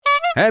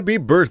Happy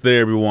birthday,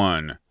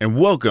 everyone, and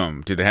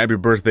welcome to the Happy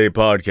Birthday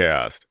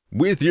Podcast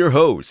with your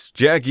hosts,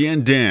 Jackie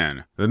and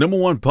Dan, the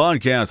 #1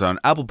 podcast on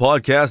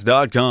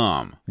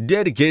ApplePodcast.com,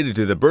 dedicated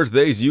to the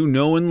birthdays you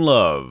know and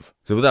love.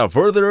 So without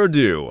further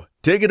ado,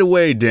 take it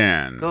away,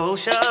 Dan. Go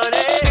shawty,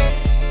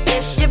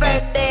 It's your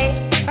birthday.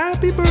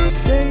 happy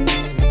birthday.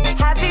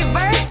 Happy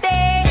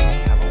birthday.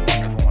 Have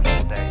a wonderful,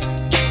 wonderful day.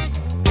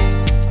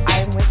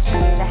 I'm wishing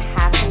you the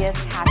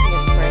happiest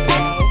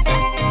birthday.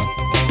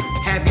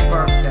 Happy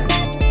birthday.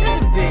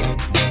 This is big.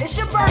 It's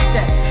your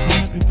birthday.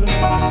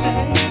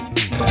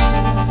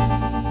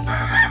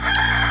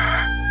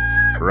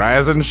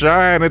 Rise and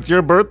shine, it's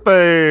your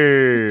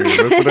birthday,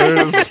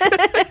 listeners.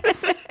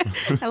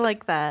 I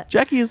like that.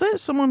 Jackie, is there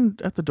someone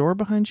at the door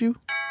behind you?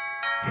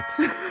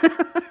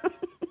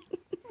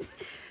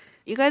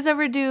 You guys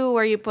ever do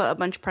where you put a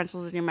bunch of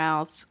pretzels in your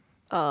mouth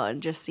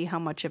and just see how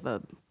much of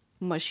a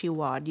mushy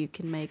wad you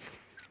can make?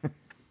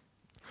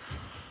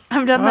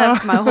 I've done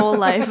that for my whole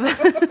life.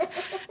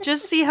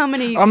 Just see how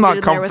many you I'm can not get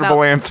in there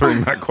comfortable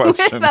answering that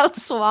question. without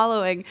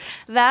swallowing.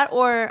 That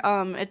or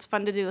it's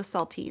fun to do with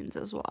saltines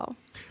as well.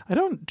 I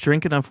don't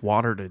drink enough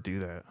water to do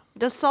that.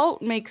 The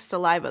salt makes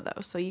saliva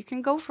though, so you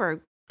can go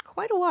for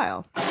quite a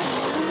while.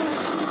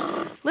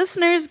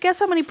 Listeners, guess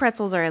how many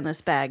pretzels are in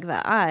this bag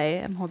that I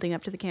am holding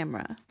up to the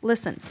camera?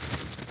 Listen.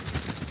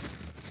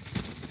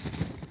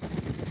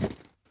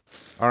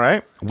 All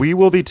right. We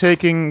will be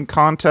taking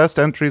contest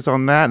entries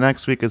on that.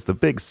 Next week is the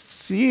big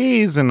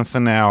season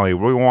finale.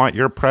 We want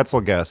your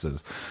pretzel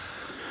guesses.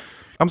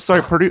 I'm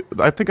sorry,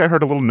 I think I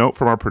heard a little note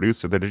from our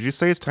producer there. Did you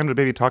say it's time to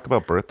maybe talk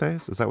about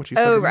birthdays? Is that what you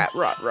said? Oh, to me?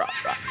 right.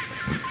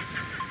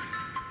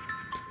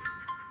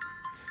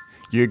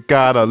 You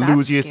gotta That's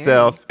lose scary.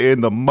 yourself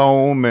in the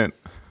moment.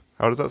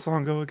 How does that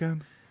song go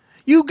again?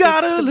 You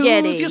gotta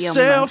spaghetti, lose your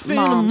yourself in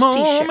the mom's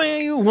t-shirt.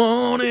 moment you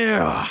want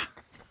it.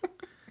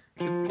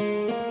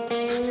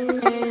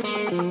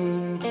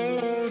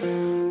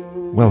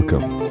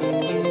 Welcome.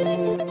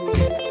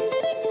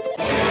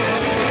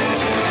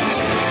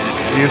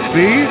 You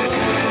see?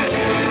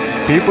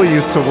 People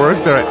used to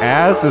work their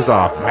asses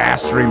off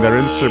mastering their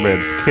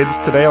instruments. Kids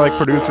today, like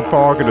producer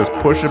Paul, can just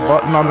push a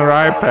button on their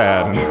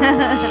iPad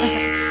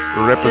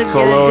and rip a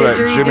solo that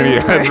Jimi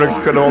Hendrix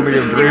could only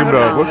have dreamed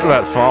of. Listen to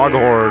that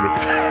foghorn.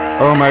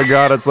 Oh my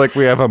god, it's like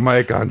we have a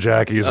mic on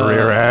Jackie's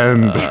rear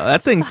end.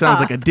 That thing sounds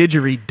like a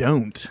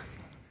didgeridoo.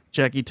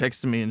 Jackie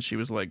texted me and she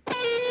was like,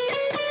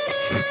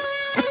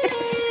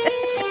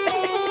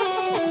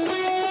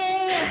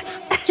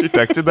 She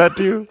texted that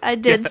to you? I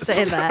did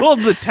say that. well,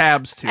 the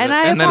tabs to And it.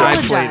 I and then I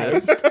played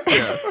apologize.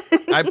 it.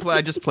 Yeah.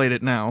 I just played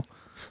it now.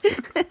 You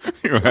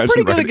imagine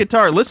Pretty good writing- at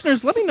guitar.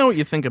 Listeners, let me know what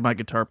you think of my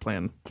guitar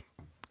playing.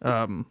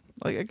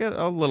 Like I got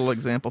a little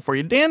example for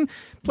you. Dan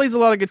plays a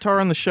lot of guitar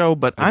on the show,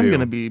 but I'm do. going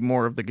to be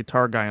more of the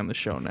guitar guy on the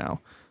show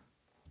now.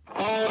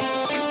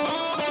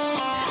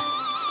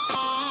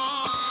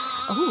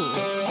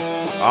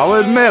 I'll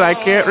admit, I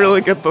can't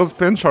really get those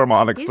pinch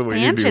harmonics He's the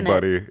way you do, panching it.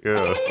 buddy.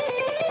 Yeah.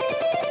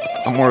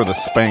 I'm more of the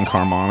spank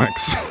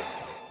harmonics.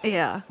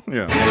 Yeah.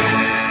 Yeah.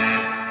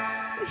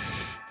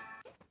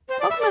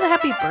 Welcome to the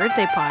Happy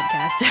Birthday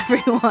Podcast,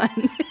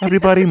 everyone.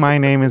 Everybody, my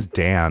name is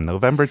Dan,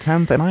 November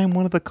 10th, and I am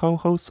one of the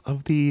co-hosts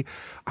of the,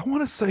 I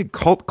want to say,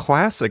 cult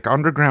classic,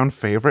 underground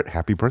favorite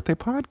Happy Birthday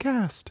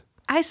podcast.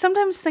 I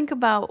sometimes think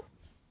about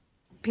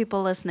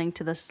people listening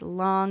to this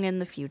long in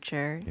the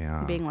future,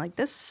 Yeah. being like,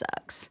 this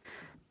sucks.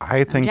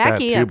 I think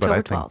Jackie, that too, but I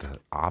October think 12th. the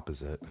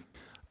opposite.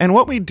 And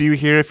what we do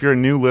here, if you're a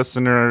new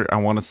listener, I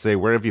want to say,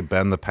 where have you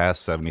been the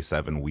past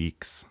 77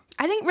 weeks?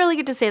 I didn't really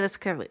get to say this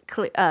clearly.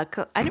 I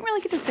didn't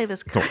really get to say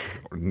this clearly.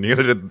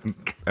 Neither did,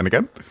 and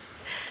again?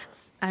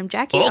 I'm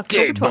Jackie,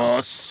 October 12th.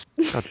 boss.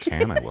 How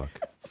tan I look.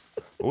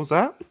 What was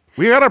that?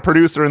 We got our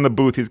producer in the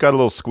booth. He's got a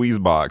little squeeze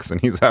box, and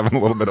he's having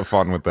a little bit of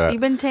fun with that. You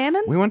been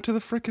tanning? We went to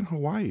the freaking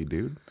Hawaii,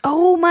 dude.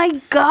 Oh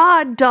my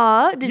god,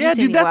 duh. Did Yeah, you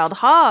see dude, any wild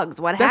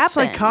hogs? What that's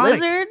happened? psychotic.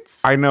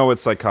 Lizards? I know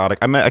it's psychotic.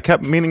 I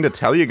kept meaning to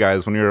tell you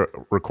guys when we were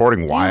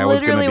recording why I You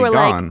was going to literally be were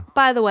gone. like,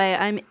 by the way,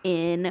 I'm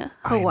in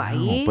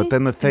Hawaii. No, but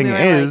then the thing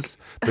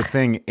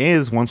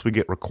is, once we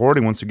get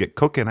recording, once we get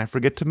cooking, I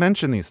forget to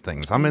mention these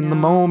things. I'm in the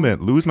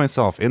moment, lose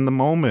myself in the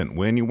moment.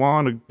 When you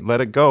want to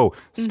let it go,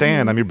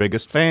 Stan, I'm your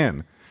biggest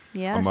fan.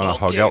 Yes. I'm gonna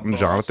hug Elton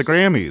John at the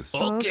Grammys.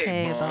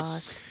 Okay,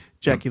 boss.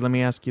 Jackie, let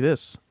me ask you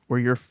this. Were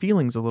your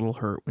feelings a little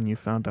hurt when you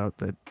found out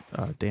that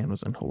Dan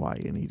was in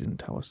Hawaii and he didn't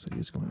tell us that he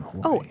was going to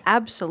Hawaii? Oh,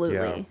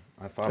 absolutely.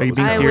 I thought Are it you was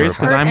being I serious? was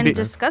 'Cause hurt I'm and be-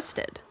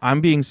 disgusted. I'm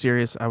being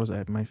serious. I was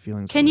at my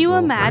feelings. Can were a you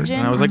little hurt. imagine?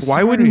 And I was like, I'm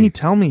why wouldn't sorry. he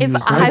tell me he If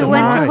was going I to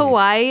went to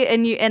Hawaii?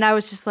 Hawaii and I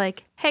was just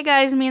like, hey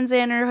guys, me and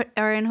Zan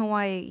are in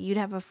Hawaii, you'd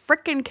have a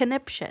frickin'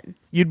 conniption.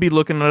 You'd be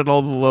looking at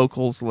all the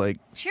locals like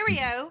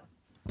Cheerio.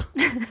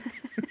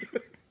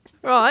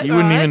 Right,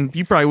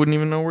 you probably wouldn't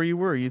even know where you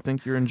were. You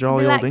think you're in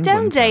jolly old like, England.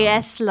 don't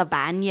town. JS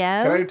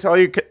Labano. Can I tell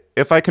you,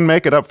 if I can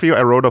make it up for you,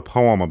 I wrote a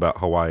poem about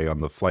Hawaii on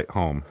the flight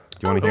home. Do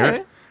you want to hear okay.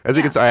 it? As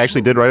you can see, I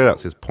actually did write it out. It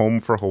says Poem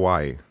for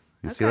Hawaii.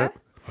 You see that?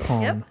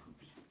 Yep.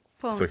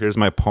 So here's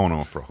my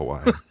pono for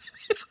Hawaii.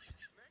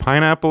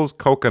 Pineapples,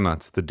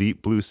 coconuts, the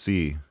deep blue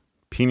sea.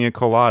 Pina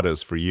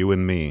coladas for you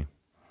and me.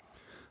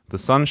 The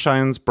sun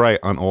shines bright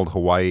on old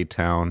Hawaii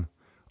town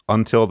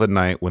until the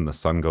night when the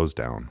sun goes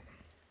down.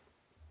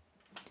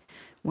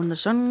 When the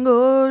sun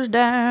goes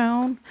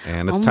down.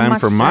 And it's on time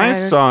for my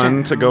side of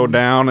son to go town.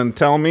 down and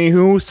tell me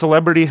who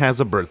celebrity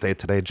has a birthday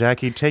today.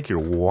 Jackie, take your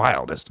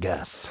wildest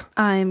guess.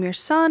 I'm your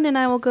son, and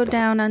I will go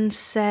down and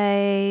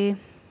say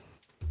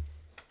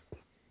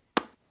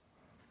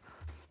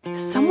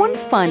someone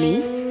funny.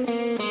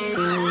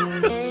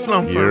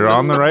 You're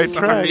on the right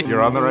track.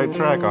 You're on the right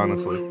track,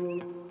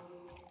 honestly.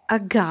 A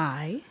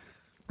guy.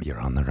 You're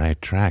on the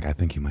right track. I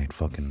think you might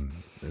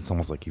fucking... It's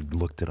almost like you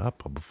looked it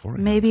up before.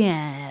 Maybe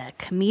a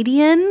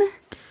comedian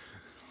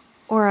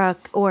or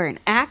an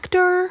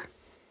actor.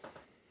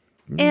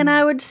 And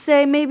I would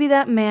say maybe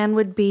that man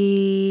would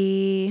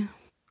be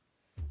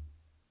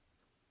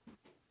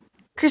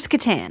Chris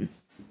Kattan.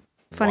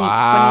 Funniest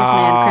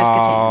man, Chris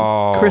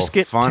Kattan. Chris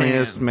Kattan.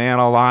 Funniest man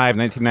alive,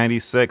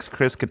 1996.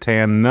 Chris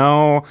Kattan.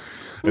 No,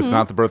 it's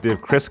not the birthday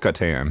of Chris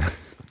Kattan.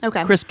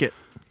 Okay. Crisket.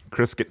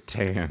 Chris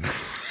Kattan.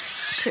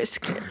 Chris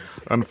Kattan.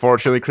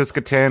 Unfortunately, Chris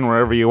Kattan,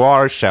 wherever you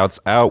are, shouts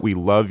out. We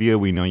love you.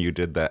 We know you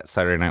did that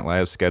Saturday Night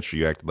Live sketch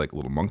where you acted like a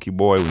little monkey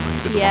boy. We know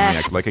you did the one where you Yes.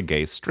 acted like a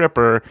gay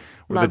stripper,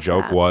 where Love the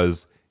joke that.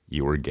 was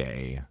you were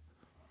gay.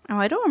 Oh,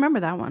 I don't remember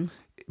that one.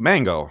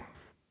 Mango.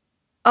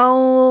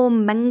 Oh,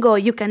 Mango,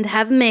 you can't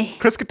have me.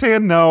 Chris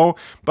Kattan, no,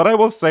 but I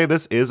will say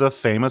this is a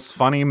famous,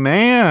 funny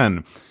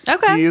man.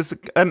 Okay. He's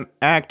an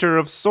actor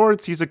of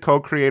sorts. He's a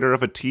co-creator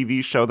of a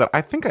TV show that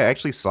I think I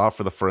actually saw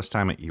for the first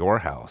time at your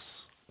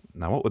house.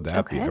 Now, what would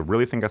that be? Okay. I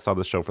really think I saw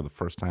this show for the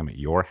first time at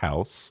your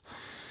house.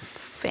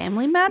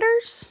 Family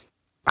Matters?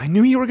 I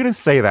knew you were going to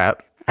say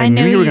that. I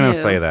knew knew you were you going to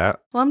knew. say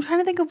that. Well, I'm trying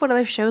to think of what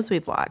other shows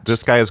we've watched.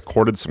 This guy has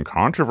courted some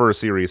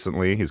controversy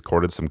recently.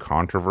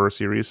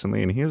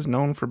 And he is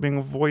known for being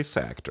a voice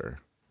actor.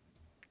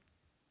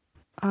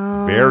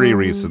 Very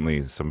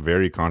recently, some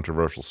very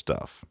controversial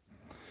stuff.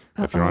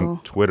 If you're on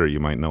Twitter, you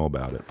might know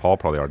about it. Paul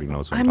probably already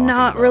knows what I'm I'm talking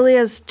not about. really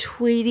as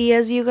tweety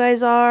as you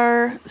guys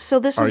are. So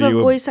this is Are a you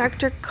a- voice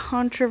actor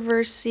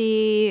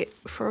controversy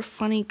for a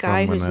funny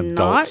guy From who's an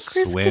not Adult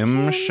Chris Swim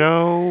Kattan.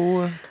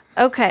 show.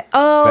 Okay.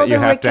 Oh, That you the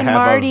have Rick to and have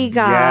Marty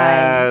guy.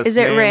 Yes, Is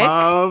it name Rick?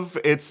 Of,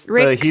 it's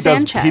Rick he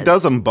Sanchez.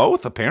 does them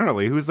both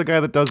apparently. Who's the guy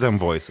that does them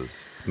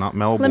voices? It's not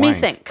Mel Let Blanc. me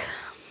think.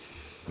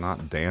 It's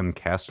not Dan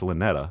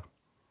Castellaneta.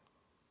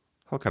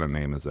 What kind of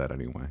name is that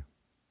anyway?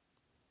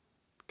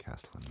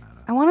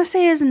 Castellaneta. I want to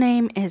say his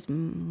name is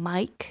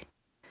Mike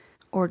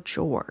or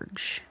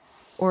George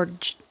or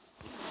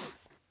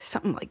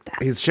something like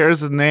that. He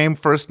shares his name,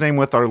 first name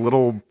with our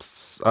little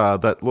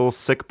that little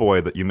sick boy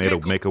that you made a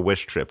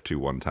Make-A-Wish trip to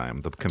one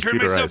time. The Turn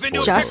myself computerized into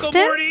boy. a Justin?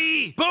 pickle,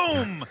 Morty!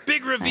 Boom!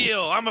 Big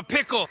reveal. I'm a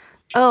pickle.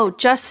 Oh,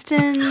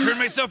 Justin. Turn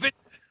myself in.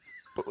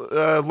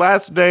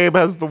 Last name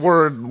has the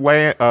word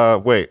wait.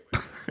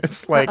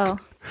 It's like Uh-oh.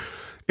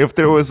 if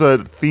there was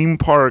a theme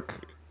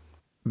park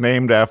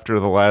named after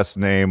the last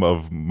name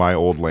of my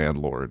old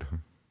landlord.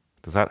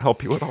 Does that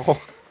help you at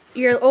all?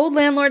 Your old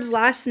landlord's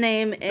last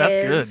name That's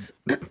is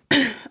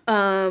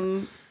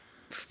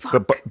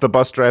The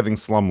bus driving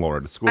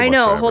slumlord. School I bus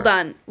know, driver. hold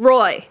on.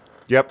 Roy.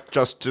 Yep,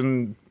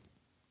 Justin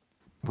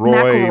Roy.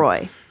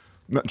 McElroy.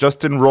 No,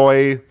 Justin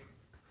Roy.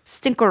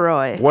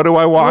 Stinkeroy. What do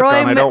I walk Roy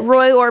on? I don't.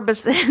 Roy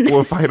Orbison.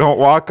 Well, if I don't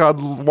walk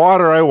on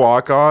water, I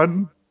walk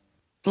on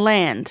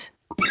Land.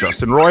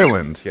 Justin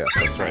Roiland. Yeah,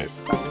 that's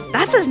right.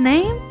 That's his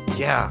name?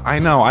 Yeah, I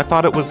know. I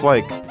thought it was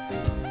like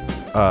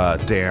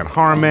Dan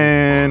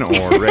Harmon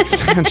or Rick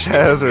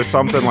Sanchez or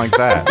something like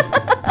that.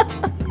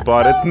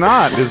 But it's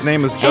not. His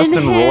name is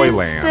Justin and his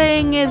Roiland.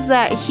 thing is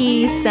that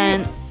he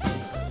sent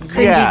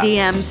cringy Yes.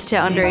 DMs to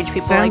underage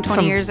He people like sent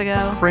 20 some years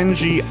ago.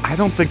 Cringy. I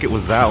don't think it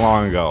was that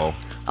long ago.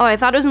 Oh, I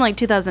thought it was in like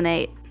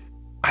 2008.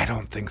 I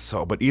don't think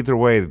so. But either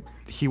way,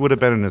 he would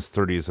have been in his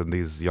 30s, and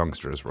these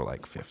youngsters were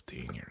like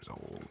 15 years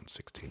old,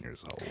 16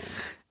 years old.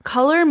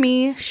 Color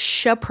me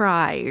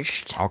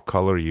surprised. I'll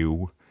color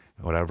you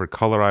whatever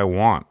color I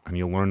want, and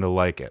you'll learn to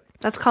like it.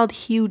 That's called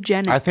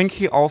eugenics. I think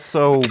he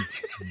also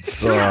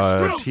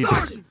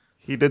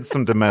he did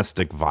some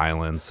domestic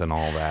violence and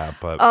all that,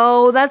 but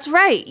Oh, that's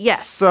right.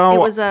 Yes. So- it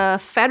was a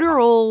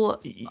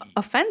federal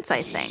offense,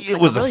 I think. it like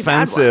a was really bad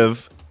one.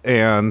 offensive,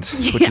 and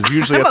which is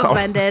usually I'm that's how-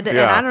 offended, and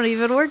yeah. I don't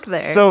even work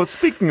there. So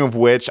speaking of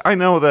which, I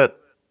know that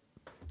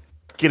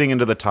getting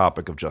into the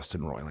topic of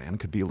Justin Roiland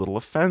could be a little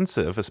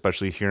offensive,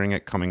 especially hearing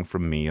it coming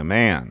from me, a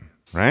man,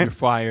 right? You're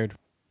fired.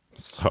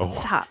 So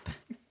Stop.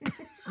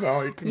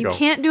 no, you can You go.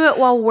 can't do it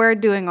while we're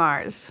doing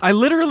ours. I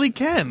literally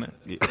can.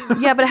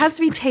 Yeah, but it has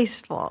to be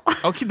tasteful.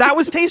 Okay, that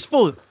was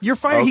tasteful. You're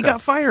fired. He Okay.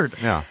 got fired.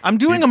 Yeah, I'm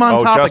doing him on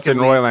Oh, topic. Justin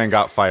at least. Roiland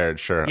got fired.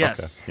 Sure.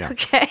 Yes.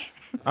 Okay.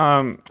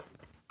 Yeah. Okay.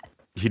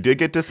 He did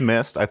get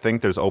dismissed. I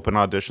think there's open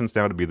auditions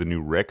now to be the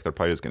new Rick. They're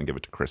probably just going to give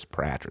it to Chris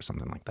Pratt or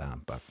something like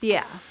that. But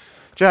Yeah.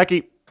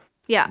 Jackie,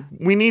 Yeah.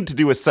 we need to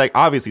do a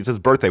obviously it's his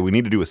birthday. We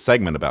need to do a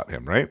segment about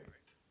him, right?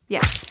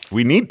 Yes.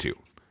 We need to.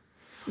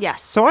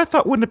 Yes. So I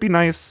thought, wouldn't it be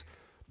nice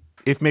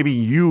if maybe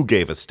you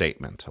gave a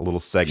statement, a little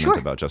segment Sure.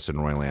 about Justin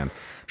Roiland.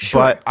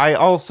 Sure. But I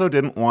also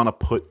didn't want to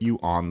put you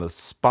on the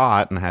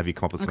spot and have you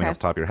come up with something Okay. off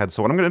the top of your head.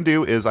 So what I'm going to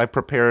do is I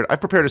prepared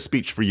a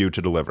speech for you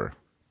to deliver.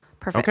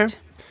 Perfect. Okay.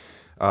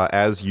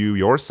 As you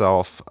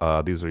yourself,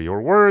 these are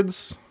your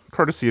words,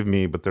 courtesy of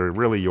me, but they're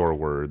really your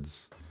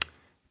words.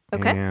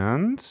 Okay.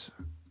 And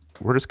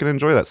we're just going to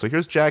enjoy that. So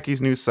here's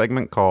Jackie's new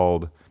segment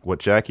called What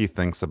Jackie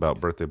Thinks About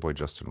Birthday Boy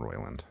Justin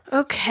Roiland.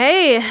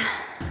 Okay.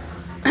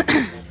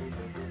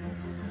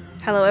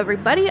 Hello,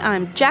 everybody.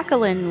 I'm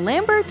Jacqueline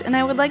Lambert, and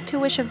I would like to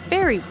wish a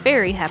very,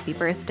 very happy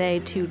birthday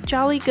to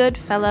jolly good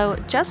fellow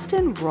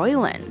Justin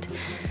Roiland.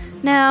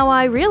 Now,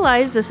 I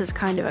realize this is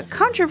kind of a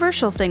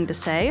controversial thing to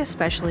say,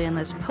 especially in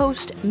this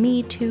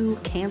post-Me Too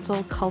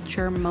cancel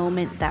culture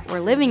moment that we're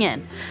living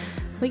in.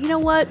 But you know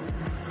what?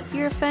 If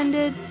you're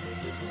offended,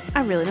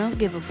 I really don't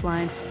give a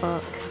flying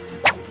fuck.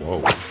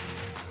 Whoa.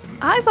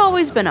 I've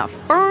always been a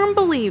firm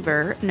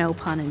believer, no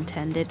pun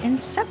intended, in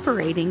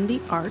separating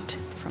the art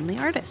from the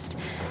artist.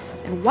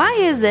 And why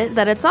is it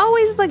that it's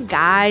always the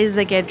guys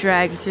that get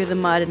dragged through the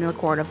mud in the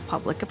court of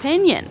public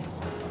opinion?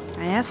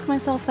 I ask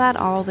myself that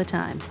all the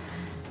time.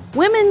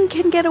 Women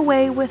can get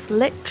away with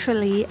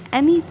literally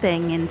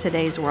anything in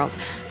today's world.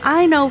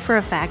 I know for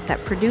a fact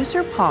that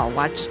producer Paul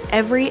watched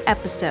every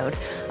episode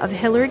of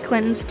Hillary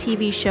Clinton's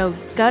TV show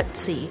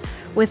Gutsy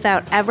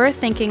without ever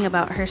thinking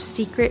about her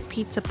secret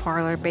pizza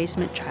parlor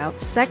basement child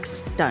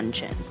sex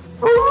dungeon.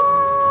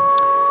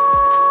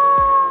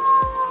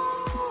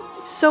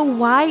 So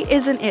why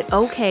isn't it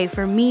okay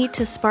for me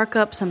to spark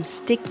up some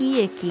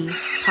sticky icky,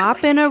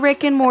 pop in a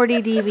Rick and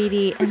Morty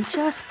DVD, and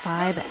just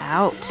vibe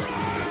out?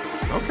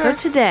 So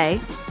today,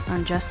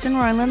 on Justin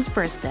Roiland's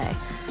birthday,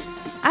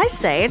 I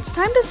say it's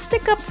time to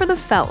stick up for the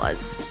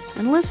fellas.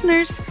 And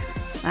listeners,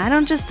 I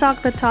don't just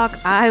talk the talk,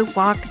 I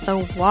walk the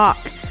walk.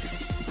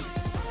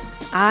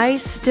 I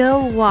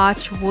still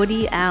watch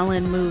Woody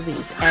Allen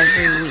movies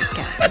every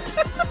weekend.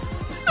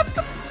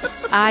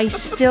 I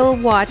still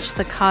watch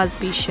The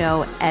Cosby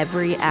Show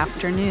every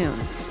afternoon.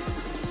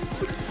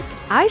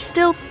 I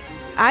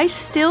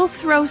still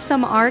throw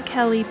some R.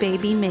 Kelly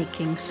baby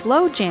making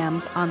slow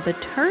jams on the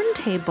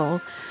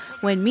turntable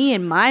when me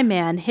and my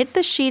man hit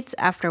the sheets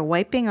after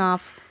wiping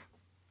off.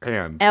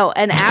 And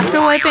After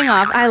wiping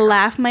off, I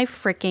laugh my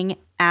freaking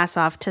ass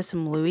off to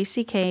some Louis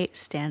C.K.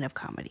 stand-up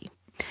comedy.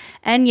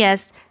 And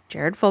yes,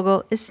 Jared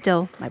Fogle is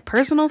still my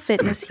personal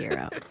fitness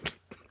hero.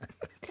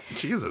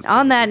 Jesus.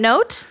 On that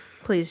note,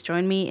 please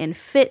join me in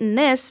fitting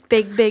this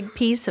big, big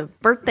piece of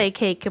birthday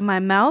cake in my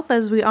mouth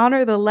as we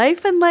honor the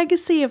life and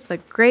legacy of the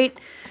great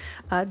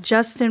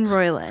Justin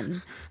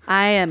Roiland.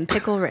 I am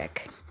Pickle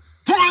Rick.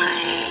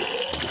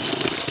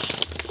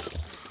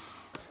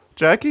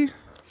 Jackie?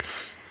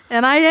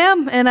 And I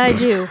am, and I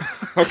do.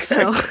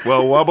 So,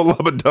 Well, wubba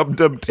lubba dub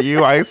dub to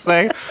you, I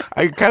say.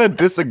 I kind of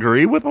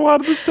disagree with a lot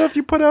of the stuff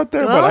you put out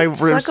there, well, but I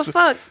suck a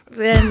fuck.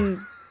 And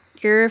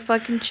you're a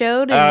fucking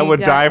chode. And I you would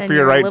got- die and for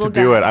you're your a right little to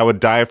do guy. it. I would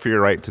die for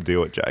your right to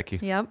do it, Jackie.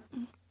 Yep.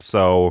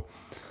 So,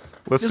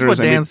 This is listeners,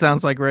 what Dan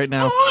sounds like right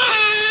now.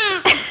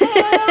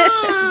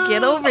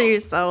 Get over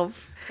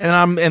yourself.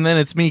 And then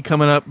it's me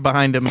coming up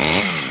behind him.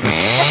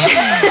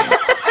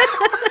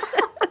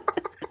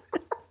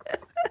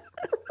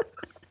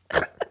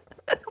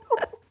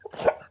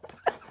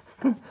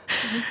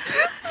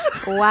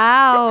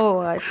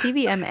 Wow.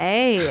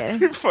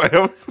 TVMA. I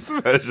always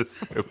imagine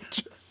some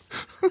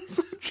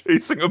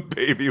chasing a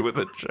baby with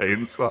a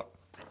chainsaw.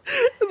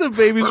 The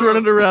baby's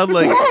running around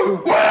like,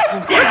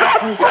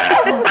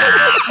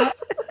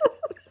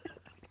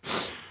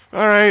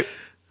 All right.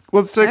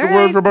 Let's take All a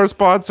word right. from our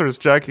sponsors,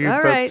 Jackie. All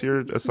That's right.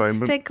 your Let's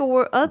assignment. take a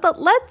word.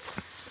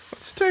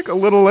 Let's Take a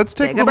little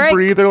break.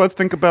 breather. Let's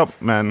think about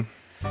men.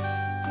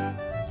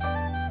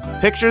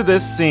 Picture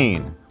this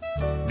scene.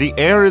 The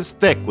air is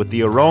thick with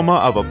the aroma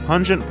of a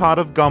pungent pot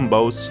of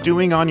gumbo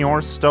stewing on your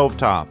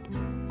stovetop.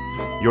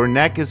 Your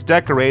neck is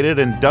decorated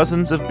in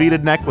dozens of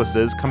beaded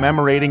necklaces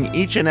commemorating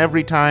each and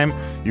every time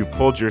you've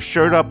pulled your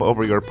shirt up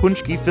over your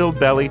punchki-filled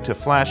belly to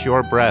flash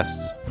your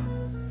breasts.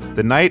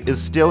 The night is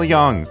still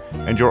young,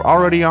 and you're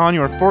already on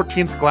your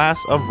 14th glass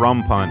of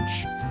rum punch.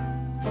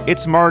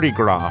 It's Mardi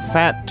Gras,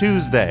 Fat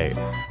Tuesday,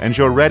 and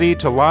you're ready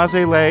to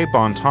laissez-aller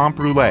bon temps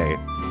brûlée.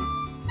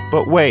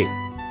 But wait,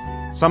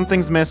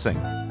 something's missing.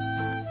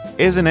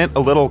 Isn't it a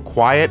little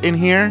quiet in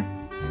here?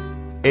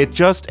 It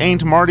just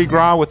ain't Mardi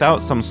Gras without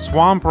some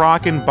swamp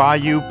rockin'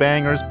 bayou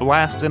bangers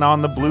blasting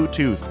on the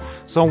Bluetooth.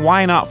 So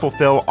why not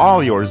fulfill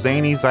all your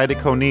zany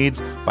Zydeco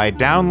needs by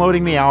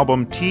downloading the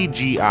album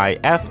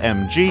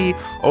TGIFMG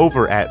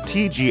over at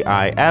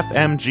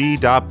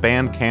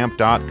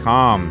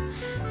tgifmg.bandcamp.com.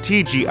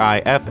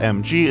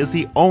 TGIFMG is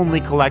the only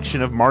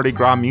collection of Mardi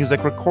Gras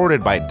music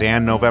recorded by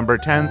Dan November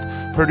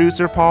 10th,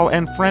 producer Paul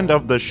and friend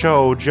of the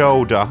show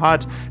Joe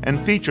DeHutt, and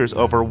features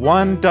over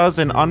 12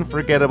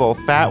 unforgettable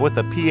Fat with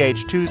a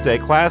PH Tuesday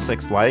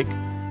classics like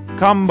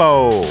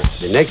Combo,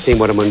 The next thing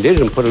what I'm going to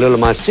do is put a little of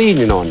my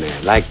seasoning on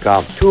there, like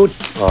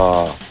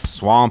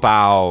Swamp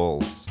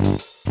Owls,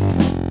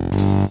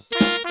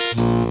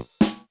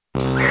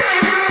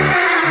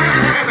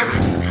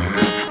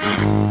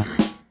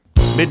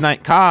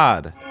 Midnight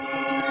Cod.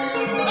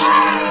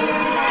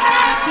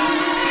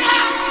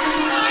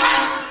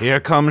 Here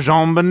comes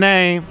Jean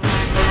Bonnet.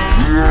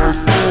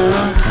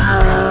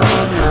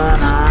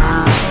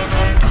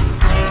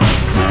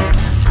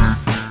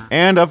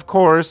 And of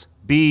course,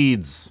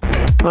 beads.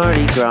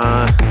 Mardi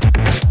Gras.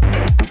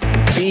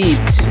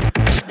 Beads.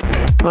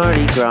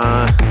 Mardi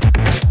Gras.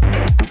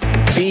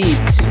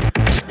 Beads.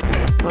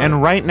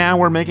 And right now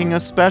we're making a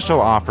special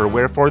offer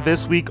where for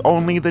this week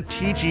only the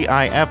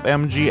TGI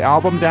FMG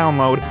album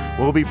download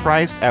will be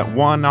priced at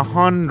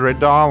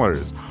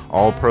 $100.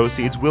 All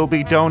proceeds will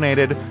be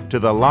donated to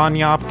the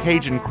Lagniappe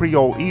Cajun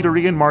Creole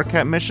Eatery in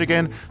Marquette,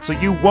 Michigan, so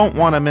you won't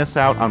want to miss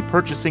out on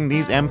purchasing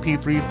these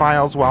MP3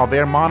 files while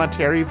their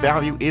monetary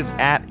value is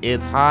at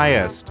its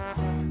highest.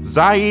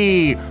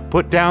 Zai,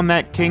 put down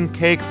that king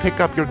cake,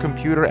 pick up your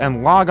computer,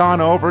 and log on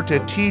over to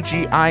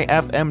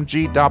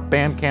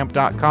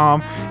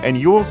tgifmg.bandcamp.com, and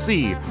you'll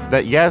see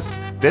that yes,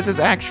 this is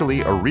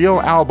actually a real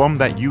album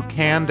that you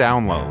can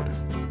download.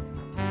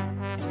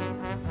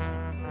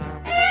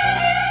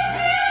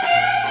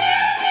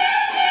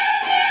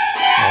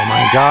 Oh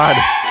my God.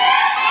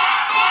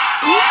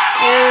 I'm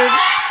scared.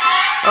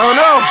 Oh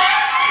no!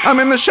 I'm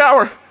in the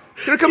shower.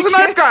 Here comes a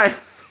knife guy.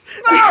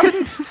 No!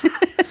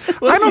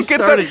 I don't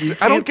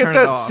get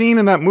that scene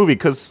in that movie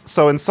because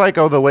so in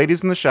Psycho, the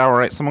lady's in the shower,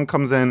 right? Someone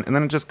comes in and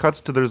then it just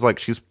cuts to there's like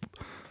she's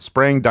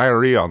spraying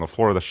diarrhea on the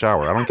floor of the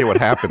shower. I don't get what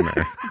happened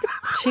there.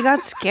 She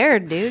got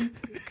scared, dude.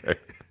 Okay.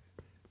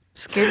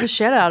 Scared the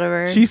shit out of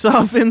her. She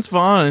saw Vince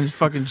Vaughn and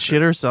fucking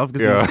shit herself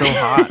because he was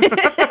so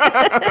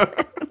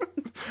hot.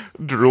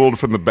 Drooled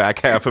from the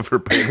back half of her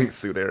bathing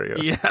suit area.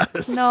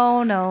 Yes.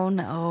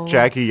 No.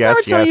 Jackie, Did yes,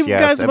 I tell you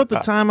yes. guys about the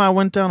time I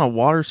went down a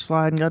water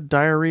slide and got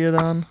diarrhea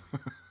on?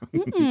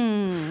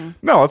 No,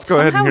 let's go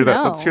ahead and hear that.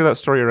 Somehow Let's hear that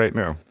story right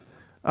now.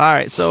 All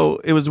right, so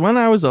it was when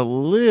I was a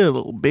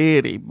little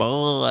bitty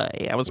boy.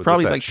 I was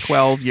probably this like at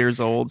 12 years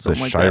old, The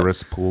something like that.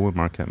 Shiras Pool in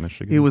Marquette,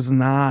 Michigan. It was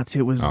not.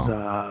 It was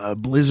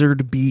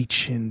Blizzard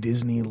Beach in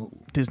Disney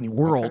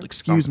World. Okay.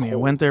 Excuse Sounds me. I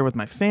cool. went there with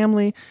my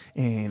family,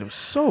 and I was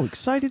so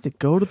excited to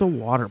go to the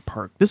water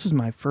park. This is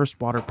my first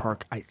water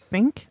park, I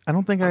think. I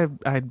don't think I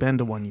had been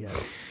to one yet.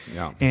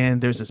 Yeah.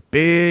 And there's this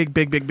big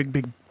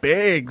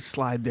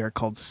slide there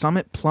called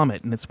Summit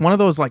Plummet, and it's one of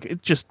those like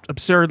it's just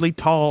absurdly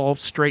tall,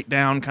 straight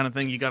down kind of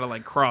thing. You got to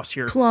like cross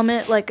your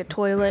Plummet like a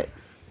toilet.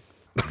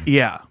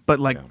 yeah, but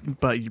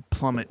you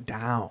plummet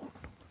down.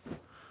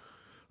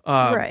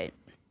 Right.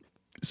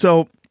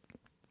 So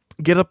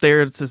get up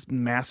there. It's this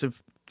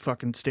massive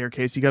fucking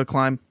staircase you got to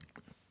climb.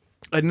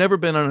 I'd never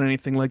been on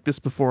anything like this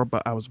before,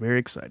 but I was very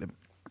excited.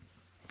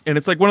 And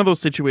it's like one of those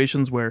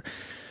situations where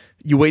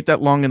you wait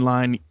that long in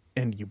line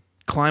and you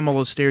climb all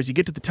those stairs. You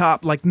get to the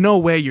top, like no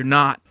way you're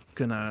not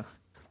gonna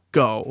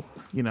go.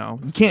 You know,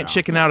 you can't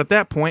chicken out at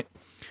that point.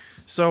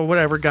 So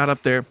whatever, got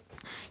up there.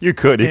 You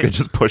could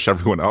just push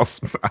everyone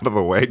else out of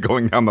the way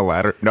going down the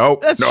ladder.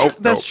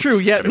 That's true.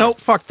 Yeah, Anyway. no,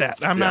 fuck that.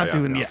 I'm not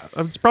doing. Yeah,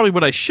 it's probably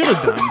what I should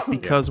have done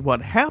because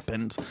what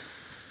happened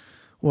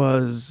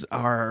was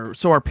our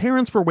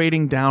parents were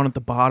waiting down at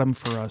the bottom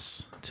for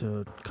us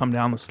to come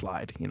down the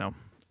slide. You know,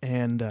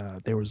 and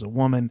there was a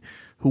woman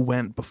who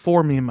went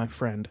before me and my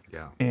friend.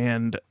 Yeah.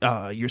 And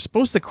you're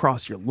supposed to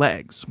cross your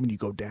legs when you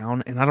go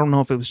down, and I don't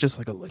know if it was just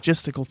like a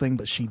logistical thing,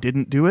 but she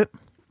didn't do it.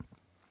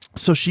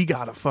 So she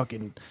got a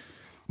fucking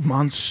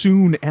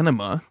monsoon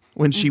enema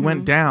when she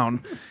went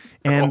down,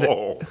 and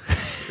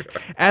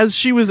as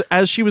she was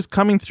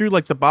coming through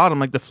like the bottom,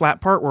 like the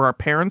flat part where our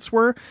parents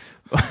were,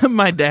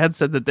 my dad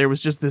said that there was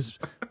just this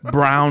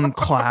brown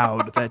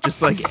cloud that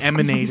just like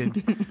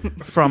emanated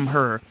from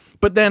her.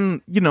 But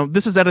then, you know,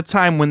 this is at a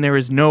time when there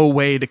is no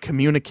way to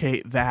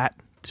communicate that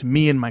to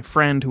me and my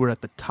friend who were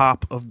at the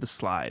top of the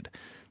slide.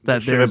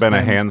 That There should have been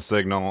a hand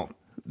signal.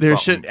 There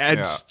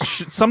something.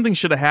 something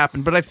should have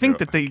happened, but I think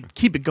that they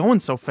keep it going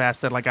so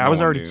fast that like I No was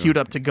one already knew. queued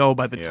up to go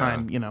by the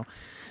time, you know.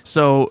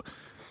 So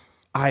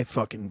I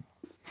fucking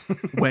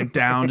went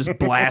down, just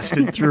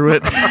blasted through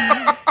it.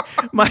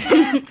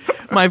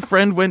 My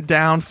friend went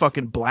down,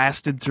 fucking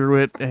blasted through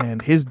it,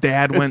 and his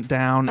dad went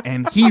down,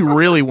 and he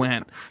really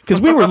went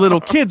because we were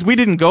little kids. We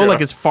didn't go like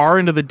as far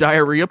into the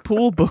diarrhea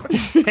pool, but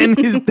when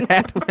his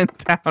dad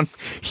went down,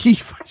 he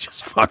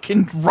just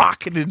fucking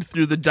rocketed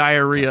through the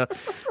diarrhea.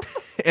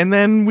 And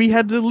then we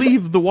had to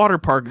leave the water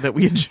park that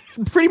we had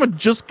pretty much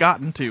just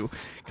gotten to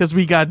because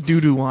we got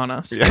doo-doo on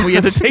us. Yeah. And we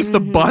had to take the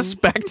bus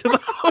back to the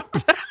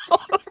hotel.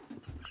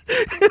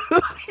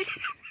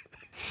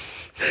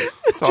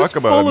 Talk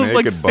about a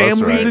naked bus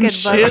families ride. and Naked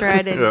shit. bus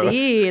ride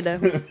indeed.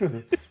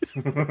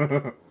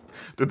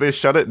 Did they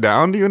shut it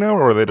down, do you know?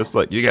 Or were they just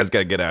like, you guys got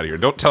to get out of here.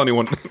 Don't tell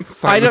anyone.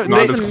 I don't. For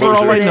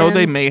all I Non-disclosure. know,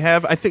 they may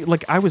have. I think,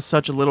 like, I was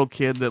such a little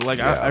kid that, like,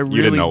 I really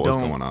you didn't know what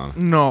don't. was going on.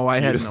 No, I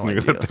You had just no knew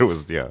idea. that there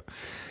was,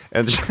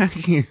 And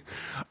Jackie,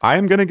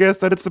 I'm going to guess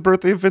that it's the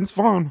birthday of Vince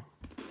Vaughn.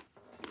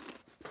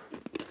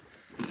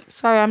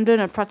 Sorry, I'm doing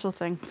a pretzel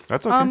thing.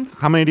 That's okay.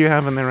 How many do you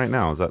have in there right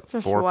now? Is that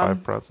Just 4 or one.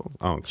 5 pretzels?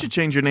 Oh, okay. Should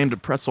change your name to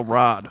Pretzel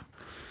Rod.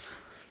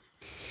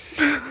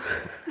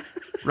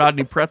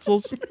 Rodney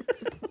Pretzels.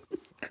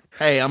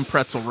 Hey, I'm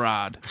Pretzel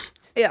Rod.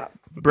 Yeah.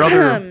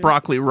 Brother of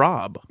Broccoli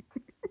Rob.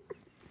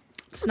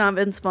 It's not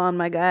Vince Vaughn,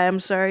 my guy. I'm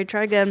sorry.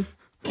 Try again.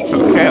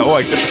 Okay,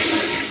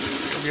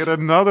 I get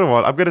another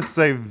one. I'm going to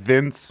say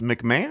Vince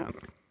McMahon.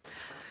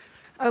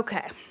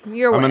 Okay.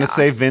 You're I'm way going to off.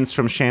 say Vince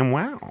from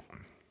ShamWow.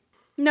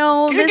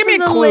 No, Give this me is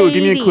a a clue. lady.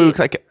 Give me a clue.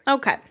 'Cause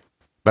Okay.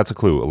 That's a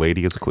clue. A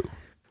lady is a clue.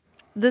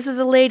 This is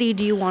a lady.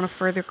 Do you want a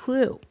further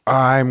clue?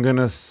 I'm going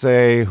to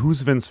say,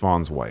 who's Vince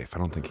Vaughn's wife? I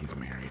don't think he's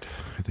married.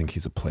 I think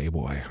he's a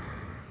playboy.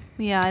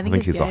 Yeah, I I think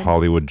he's he's gay. a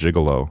Hollywood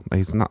gigolo.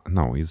 He's not.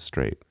 No, he's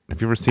straight.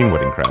 Have you ever seen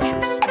Wedding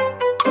Crashers?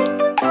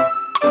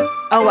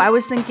 Oh, I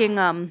was thinking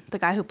the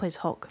guy who plays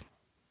Hulk.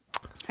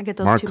 I get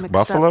those Mark two mixed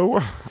Buffalo?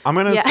 up. I'm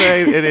going to Yeah.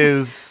 say it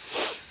is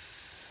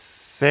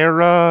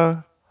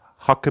Sarah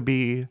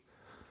Huckabee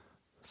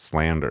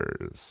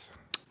Slanders.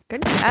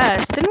 Good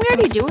guess. Didn't we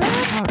already do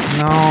her?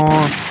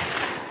 No,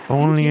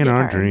 only in did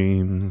our her.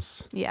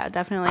 dreams. Yeah,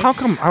 definitely. How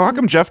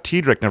come Jeff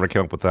Tiedrick never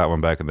came up with that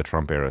one back in the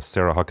Trump era?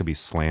 Sarah Huckabee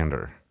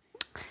Slander.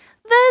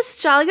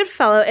 This jolly good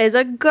fellow is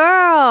a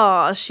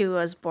girl. She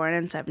was born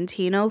in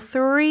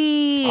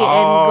 1703 in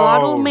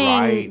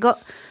Godalming.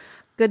 right.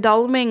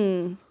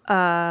 Godalming,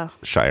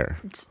 Shire.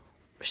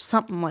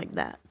 something like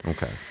that.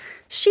 Okay.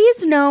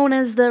 She's known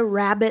as the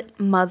Rabbit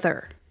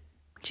Mother.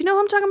 Do you know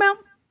who I'm talking about?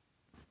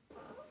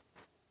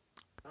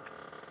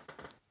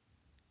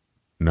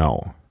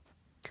 No.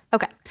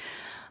 Okay.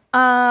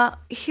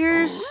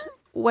 Here's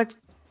what.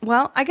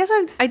 Well, I guess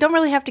I don't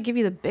really have to give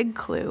you the big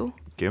clue.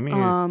 Give me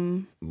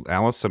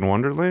Alice in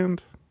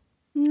Wonderland.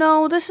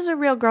 No, this is a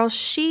real girl.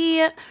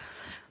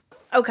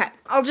 Okay,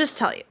 I'll just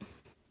tell you.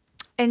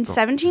 In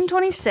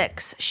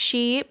 1726,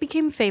 she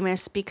became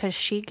famous because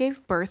she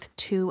gave birth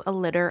to a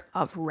litter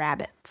of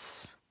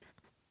rabbits.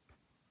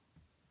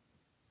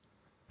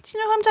 Do you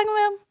know who I'm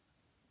talking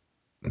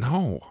about?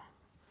 No.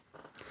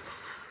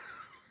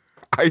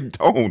 I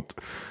don't.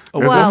 Is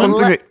Well, that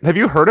something have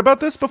you heard about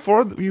this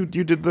before? You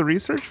did the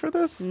research for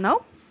this?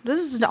 No, this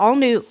is all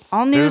new.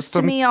 All news There's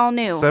to me, all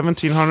new.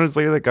 1700s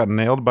lady that got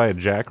nailed by a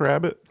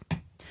jackrabbit.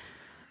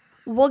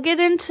 We'll get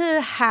into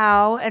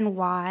how and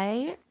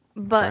why,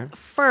 but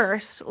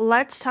first,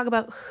 let's talk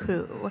about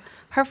who.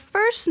 Her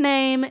first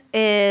name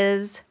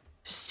is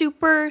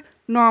super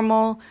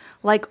normal,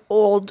 like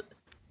old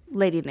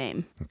lady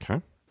name.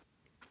 Okay.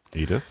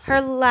 Edith. Her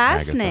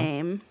last Agatha.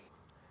 name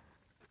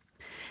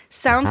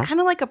sounds kind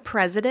of like a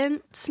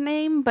president's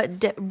name,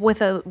 but with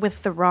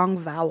the wrong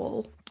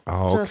vowel.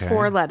 Oh, It's okay. a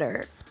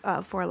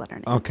four-letter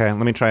name. Okay,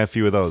 let me try a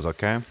few of those,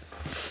 okay?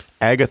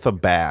 Agatha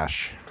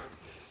Bash.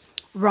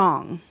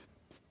 Wrong.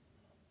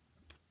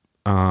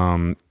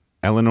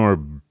 Eleanor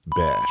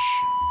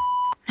Bash.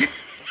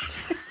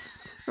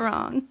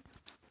 Wrong.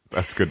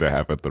 That's good to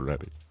have at the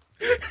ready.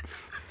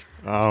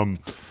 Am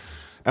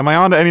I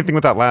on to anything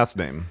with that last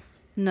name?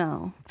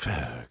 No.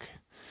 Fuck.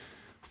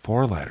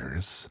 4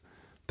 letters.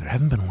 There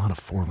haven't been a lot of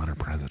 4-letter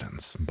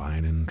presidents.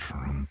 Biden,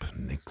 Trump,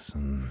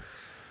 Nixon,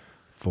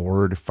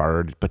 Ford,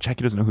 but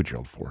Jackie doesn't know who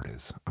Gerald Ford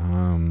is.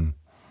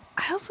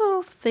 I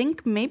also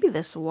think maybe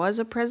this was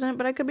a president,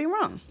 but I could be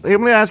wrong.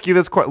 Let me ask you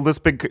this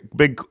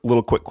big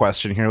little quick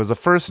question here. Was the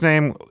first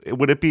name,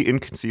 would it be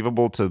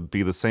inconceivable to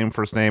be the same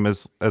first name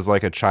as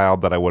like a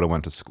child that I would have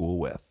went to school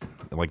with?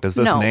 Like, does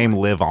this No. name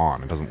live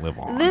on? It doesn't live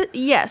on.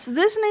 Yes,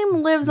 this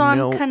name lives on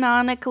No.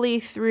 canonically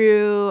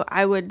through,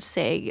 I would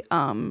say,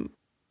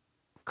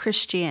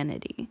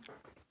 Christianity.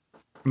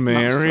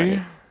 Mary?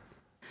 mostly.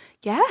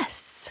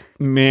 Yes.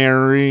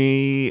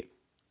 Mary.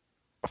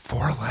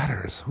 4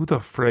 letters. Who the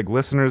frig?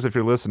 Listeners, if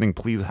you're listening,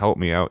 please help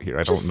me out here.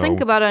 I Just don't know.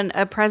 think about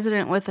a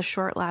president with a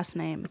short last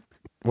name.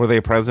 Were they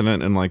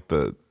president in like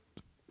the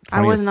 20th,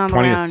 I was not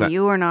 20th around.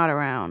 You were not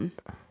around.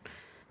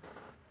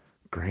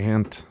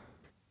 Grant.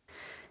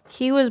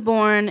 He was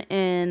born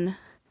in...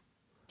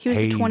 He was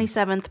Hayes. the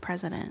 27th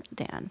president,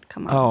 Dan.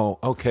 Come on. Oh,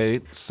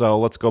 okay. So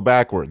let's go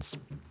backwards.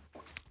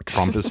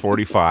 Trump is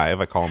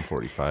 45. I call him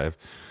 45.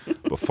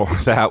 Before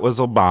that was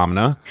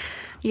Obama.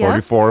 Yep.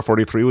 44,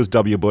 43 was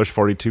W. Bush.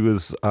 42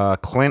 is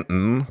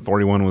Clinton.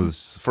 41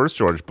 was first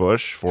George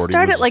Bush. 40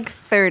 Start was, at like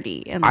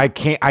 30. And I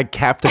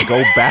have to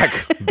go back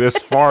this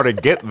far to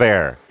get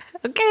there.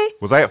 okay.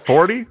 Was I at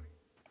 40?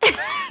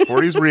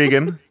 40 is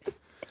Reagan.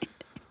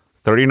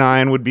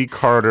 39 would be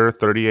Carter.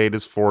 38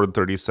 is Ford.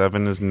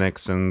 37 is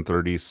Nixon.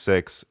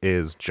 36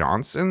 is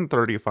Johnson.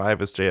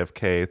 35 is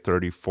JFK.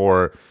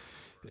 34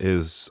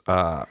 is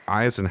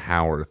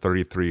Eisenhower.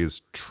 33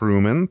 is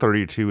Truman.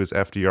 32 is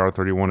FDR.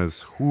 31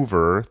 is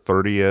Hoover.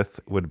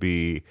 30th would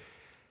be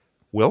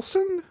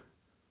Wilson.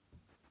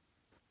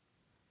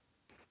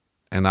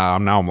 And now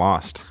I'm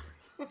lost.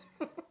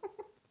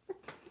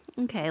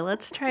 Okay,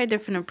 let's try a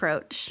different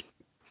approach.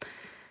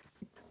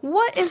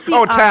 What is the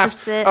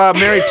Taft. opposite?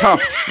 Mary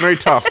Tuft. Mary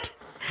Tuft.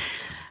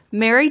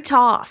 Mary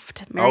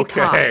Toft. Mary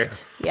Okay.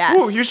 Toft. Yes.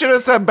 Ooh, you should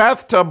have said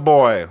bathtub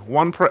boy.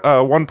 One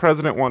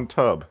president, one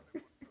tub.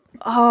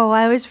 Oh,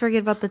 I always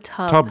forget about the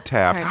tub. Tub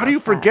Taft. Sorry How do you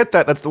about that. forget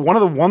that? That's one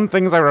of the one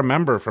things I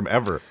remember from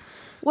ever.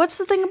 What's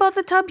the thing about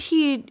the tub?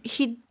 He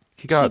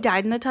got-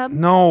 died in the tub.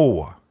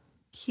 No.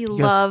 He He got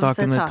loved stuck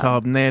the in the tub.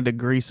 tub and they had to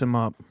grease him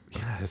up.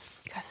 Yes.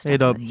 They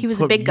had to He was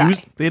a put big guy.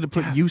 They had to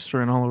put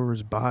Eucerin all over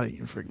his body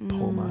and freaking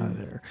pull him out of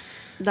there.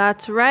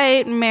 That's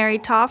right, Mary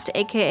Toft,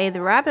 aka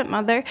the Rabbit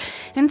Mother.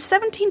 In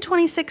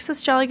 1726,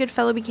 this jolly good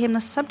fellow became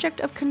the subject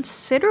of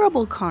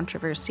considerable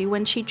controversy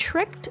when she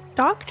tricked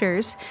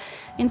doctors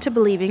into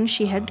believing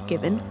she had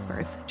given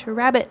birth to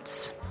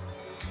rabbits.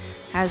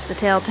 As the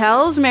tale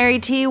tells, Mary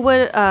T.,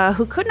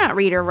 who could not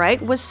read or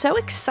write, was so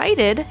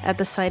excited at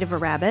the sight of a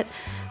rabbit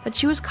that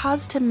she was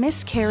caused to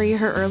miscarry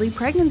her early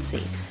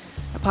pregnancy.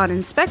 Upon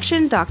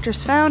inspection,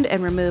 doctors found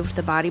and removed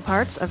the body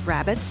parts of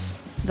rabbits,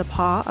 the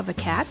paw of a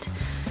cat,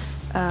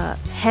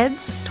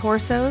 heads,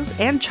 torsos,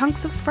 and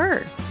chunks of fur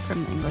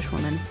from the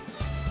Englishwoman.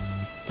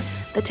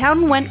 The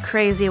town went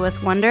crazy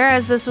with wonder,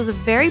 as this was a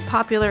very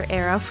popular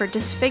era for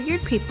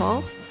disfigured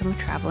people from a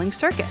traveling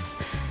circus,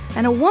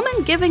 and a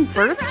woman giving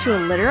birth to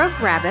a litter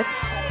of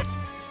rabbits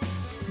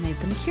made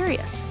them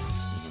curious.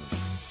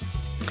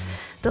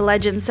 The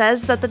legend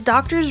says that the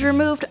doctors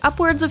removed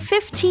upwards of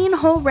 15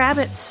 whole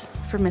rabbits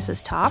for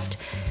Mrs. Toft.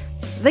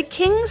 The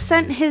king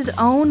sent his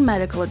own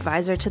medical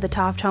advisor to the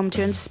Toft home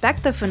to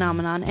inspect the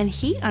phenomenon, and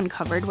he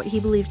uncovered what he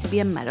believed to be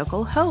a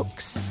medical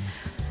hoax.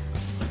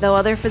 Though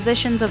other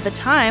physicians of the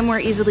time were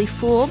easily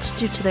fooled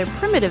due to their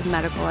primitive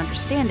medical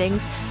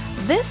understandings,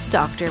 this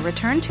doctor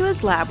returned to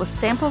his lab with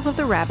samples of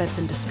the rabbits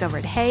and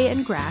discovered hay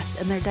and grass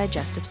in their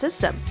digestive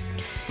system,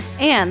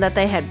 and that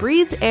they had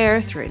breathed air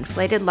through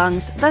inflated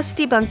lungs, thus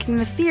debunking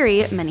the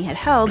theory many had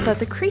held that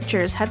the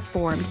creatures had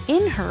formed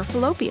in her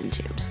fallopian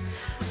tubes.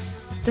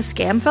 The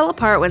scam fell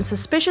apart when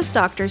suspicious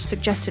doctors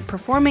suggested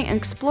performing an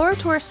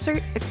exploratory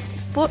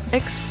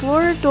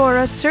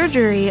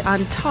surgery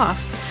on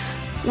Toft,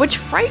 which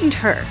frightened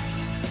her.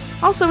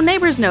 Also,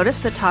 neighbors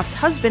noticed that Toft's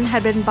husband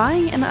had been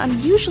buying an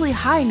unusually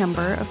high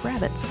number of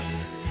rabbits.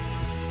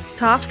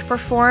 Toft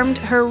performed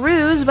her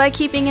ruse by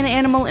keeping an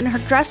animal in her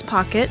dress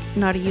pocket,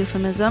 not a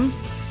euphemism,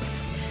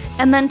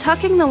 and then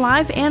tucking the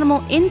live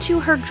animal into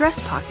her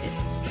dress pocket,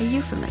 a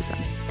euphemism.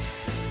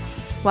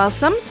 While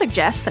some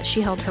suggest that she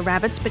held her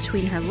rabbits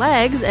between her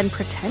legs and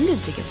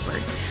pretended to give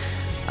birth,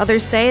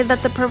 others say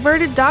that the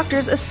perverted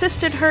doctors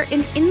assisted her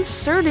in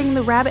inserting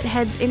the rabbit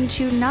heads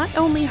into not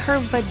only her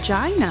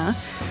vagina,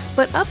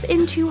 but up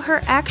into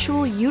her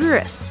actual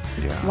uterus,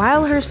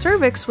 while her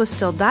cervix was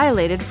still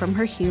dilated from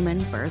her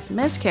human birth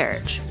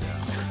miscarriage.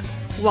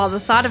 While the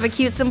thought of a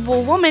cute,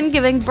 simple woman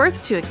giving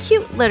birth to a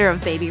cute litter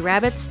of baby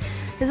rabbits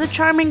is a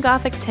charming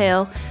gothic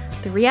tale,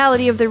 the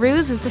reality of the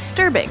ruse is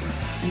disturbing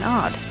and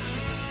odd.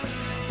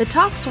 The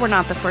Tofts were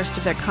not the first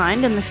of their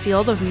kind in the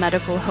field of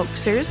medical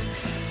hoaxers.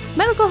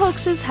 Medical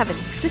hoaxes have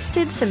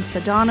existed since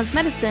the dawn of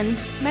medicine,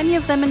 many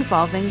of them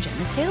involving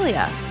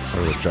genitalia.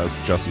 Or was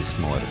Jussie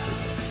Smollett.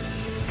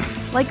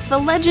 Like the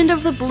legend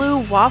of the blue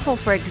waffle,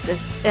 for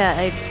instance,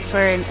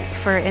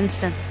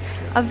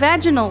 a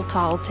vaginal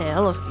tall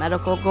tale of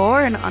medical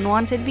gore and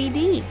unwanted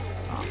VD.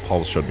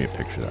 Paul showed me a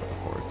picture of that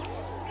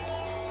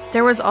before.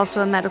 There was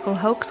also a medical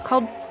hoax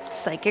called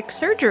psychic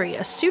surgery,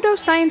 a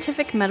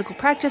pseudo-scientific medical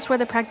practice where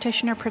the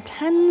practitioner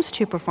pretends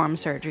to perform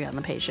surgery on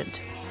the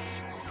patient.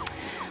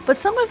 But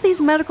some of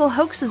these medical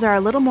hoaxes are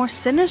a little more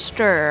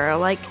sinister,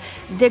 like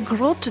De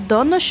Grote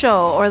Donner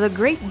Show or The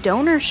Great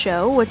Donor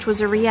Show, which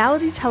was a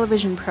reality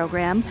television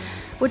program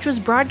which was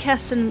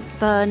broadcast in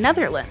the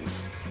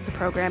Netherlands. The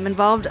program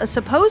involved a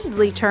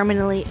supposedly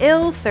terminally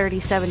ill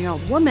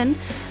 37-year-old woman,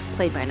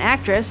 played by an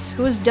actress,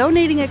 who was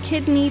donating a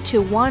kidney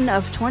to one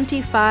of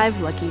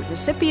 25 lucky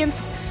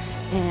recipients,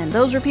 and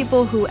those were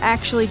people who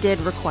actually did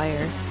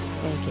require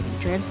a kidney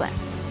transplant.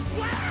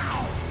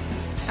 Wow!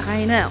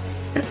 I know.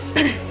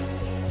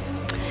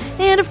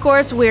 And of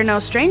course, we're no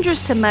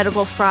strangers to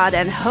medical fraud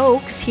and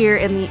hoax here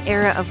in the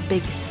era of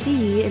Big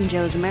C in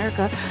Joe's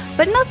America,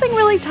 but nothing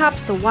really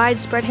tops the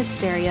widespread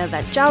hysteria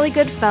that jolly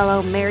good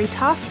fellow Mary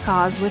Toft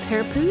caused with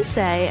her Pusey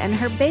and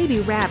her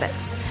baby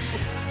rabbits.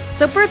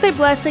 So birthday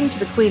blessing to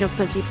the queen of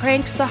pussy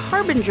pranks, the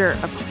harbinger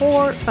of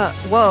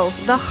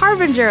the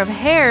harbinger of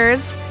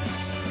hares,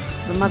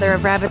 the mother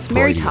of rabbits,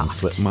 Mary Toft.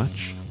 Slip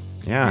much?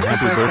 Yeah,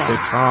 happy birthday,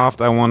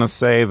 Toft. I want to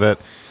say that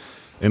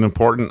an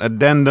important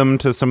addendum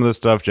to some of the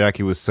stuff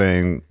Jackie was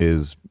saying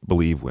is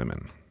believe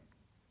women.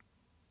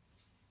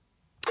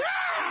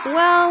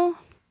 Well,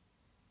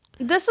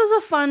 this was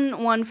a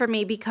fun one for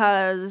me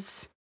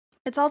because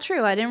it's all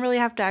true. I didn't really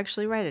have to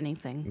actually write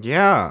anything.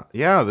 Yeah.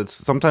 That's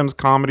sometimes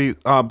comedy.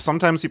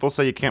 Sometimes people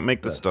say you can't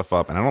make this stuff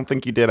up, and I don't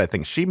think you did. I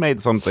think she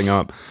made something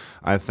up.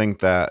 I think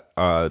that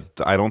I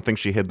don't think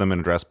she hid them in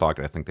a dress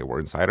pocket. I think they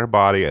were inside her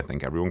body. I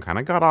think everyone kind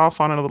of got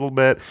off on it a little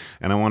bit.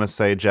 And I want to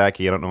say,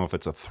 Jackie, I don't know if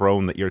it's a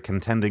throne that you're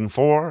contending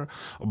for,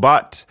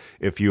 but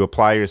if you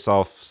apply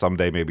yourself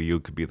someday, maybe you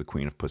could be the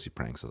queen of pussy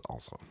pranks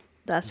also.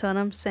 That's what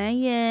I'm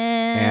saying.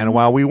 And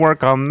while we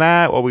work on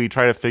that, while we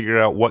try to figure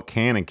out what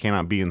can and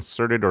cannot be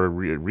inserted or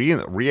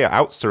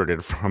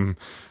outserted from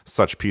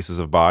such pieces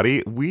of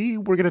body, we're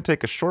going to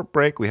take a short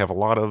break. We have a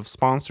lot of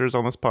sponsors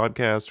on this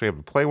podcast. We have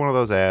to play one of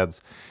those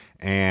ads.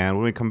 And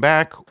when we come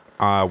back,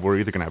 we're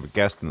either going to have a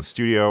guest in the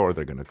studio or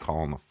they're going to call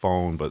on the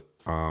phone. But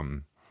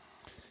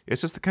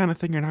It's just the kind of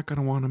thing you're not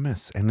going to want to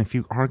miss. And if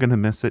you are going to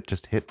miss it,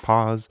 just hit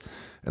pause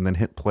and then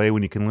hit play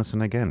when you can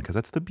listen again. Because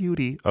that's the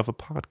beauty of a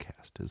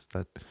podcast is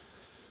that,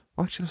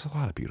 well, actually, there's a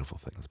lot of beautiful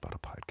things about a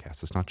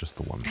podcast. It's not just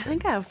the one thing. I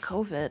think I have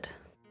COVID.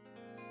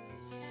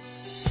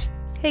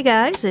 Hey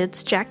guys,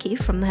 it's Jackie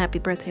from the Happy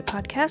Birthday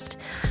Podcast.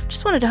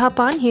 Just wanted to hop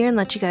on here and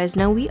let you guys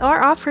know we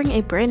are offering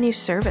a brand new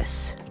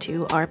service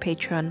to our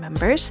Patreon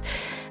members,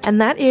 and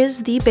that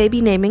is the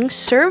baby naming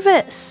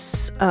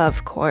service.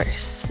 Of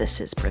course, this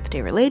is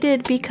birthday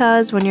related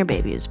because when your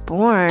baby is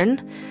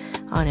born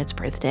on its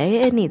birthday,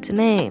 it needs a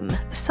name.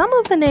 Some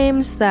of the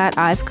names that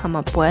I've come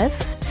up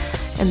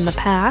with in the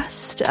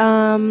past,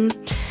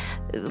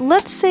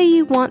 let's say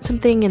you want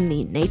something in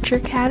the nature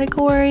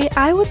category.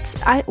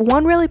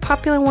 One really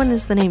popular one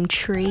is the name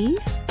Tree,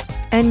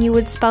 and you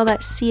would spell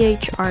that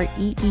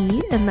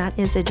CHREE, and that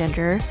is a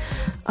genderless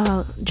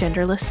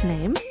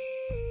name.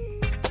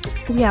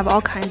 We have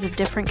all kinds of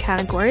different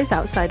categories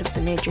outside of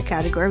the nature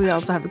category. We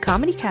also have the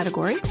comedy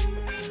category.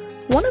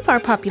 One of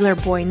our popular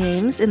boy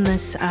names in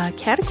this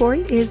category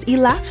is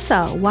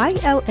Elafsah,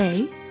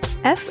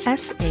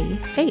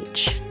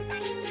 YLAFSAH.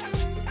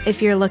 If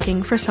you're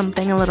looking for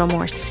something a little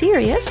more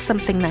serious,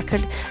 something that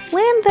could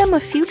land them a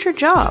future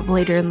job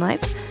later in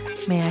life,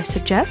 may I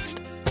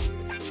suggest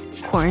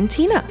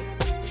Quarantina.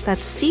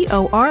 That's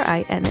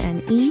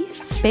CORINNE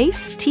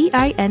space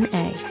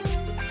TINA.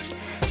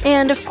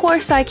 And of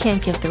course, I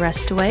can't give the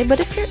rest away,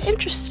 but if you're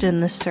interested in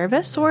this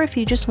service, or if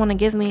you just want to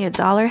give me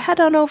 $1, head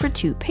on over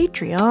to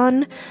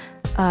Patreon.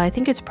 I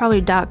think it's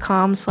probably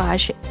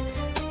 .com/Happy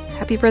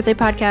Birthday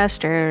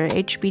Podcast or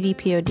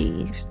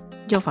HBDPOD.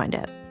 You'll find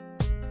it.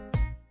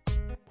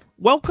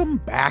 Welcome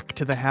back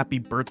to the Happy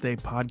Birthday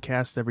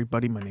Podcast,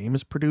 everybody. My name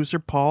is Producer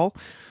Paul.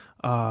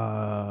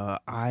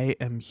 I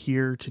am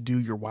here to do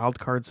your wild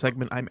card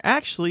segment. I'm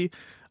actually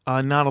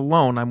not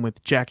alone. I'm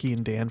with Jackie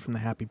and Dan from the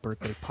Happy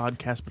Birthday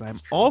Podcast, but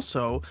I'm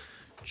also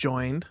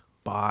joined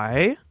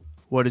by,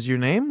 what is your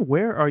name?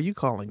 Where are you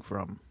calling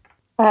from?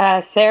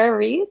 Sarah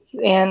Reeves,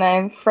 and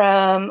I'm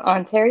from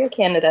Ontario,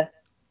 Canada.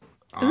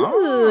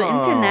 Ooh,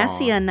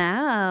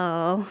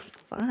 international.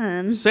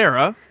 Fun.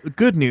 Sarah,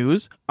 good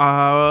news.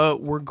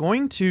 We're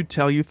going to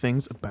tell you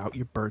things about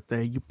your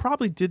birthday you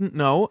probably didn't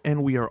know,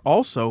 and we are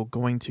also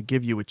going to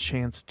give you a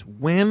chance to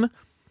win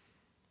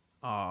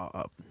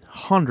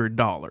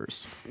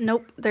 $100.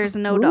 Nope, there's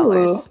no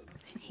dollars.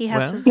 He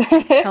has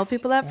to tell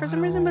people that for some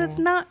reason, but it's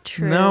not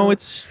true. No,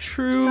 it's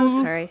true. So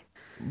sorry.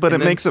 But it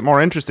makes it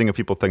more interesting if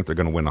people think they're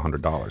going to win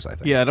 $100, I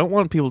think. Yeah, I don't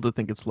want people to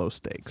think it's low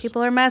stakes.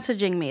 People are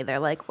messaging me. They're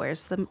like,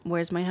 "Where's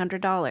my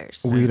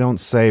 $100?" We don't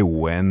say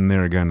when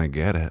they're going to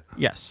get it.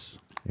 Yes.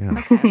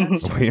 Yeah. Okay,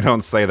 that's true. We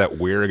don't say that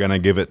we're going to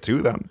give it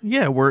to them.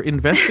 Yeah, we're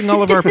investing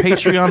all of our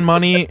Patreon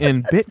money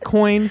in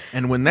Bitcoin,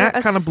 and when that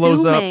kind of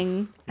blows up,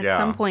 at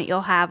some point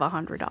you'll have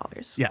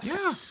 $100.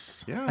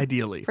 yes, Yeah.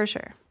 ideally. For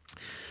sure.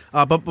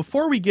 But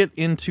before we get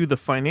into the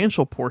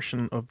financial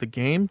portion of the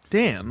game,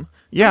 Dan,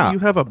 Yeah. you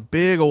have a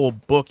big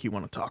old book you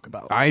want to talk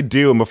about. I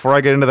do. And before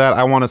I get into that,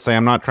 I want to say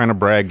I'm not trying to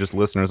brag, just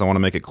listeners. I want to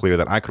make it clear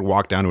that I could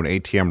walk down to an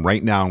ATM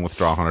right now and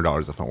withdraw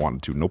 $100 if I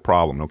wanted to. No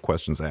problem. No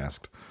questions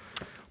asked.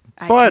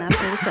 But,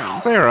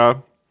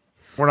 Sarah,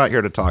 we're not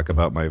here to talk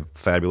about my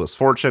fabulous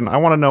fortune. I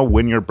want to know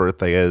when your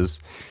birthday is,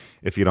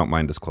 if you don't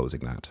mind disclosing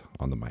that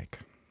on the mic.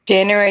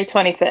 January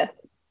 25th.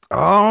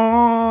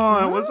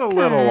 Oh, it was a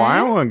little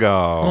while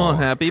ago. Oh,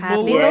 happy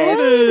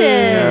belated.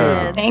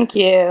 Yeah. Thank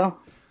you.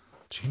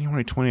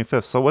 January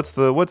 25th. So what's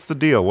the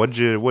deal? What'd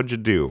you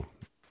do?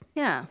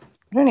 Yeah.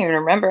 I don't even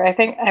remember. I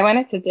think I went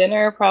out to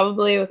dinner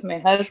probably with my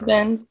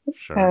husband.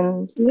 Sure.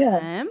 And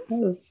yeah, that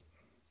was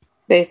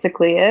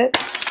basically it.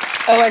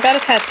 Oh, I got a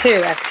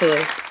tattoo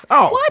actually.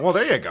 Oh, What? well,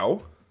 there you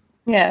go.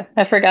 Yeah,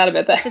 I forgot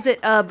about that. Is it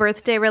a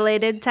birthday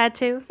related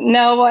tattoo?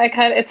 No, well,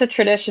 it's a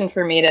tradition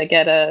for me to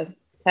get a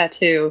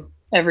tattoo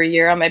every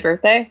year on my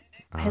birthday.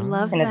 I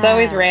love And that. it's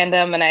always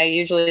random, and I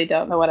usually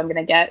don't know what I'm going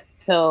to get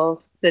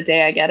till the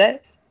day I get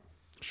it.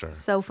 Sure.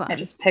 So fun. I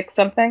just pick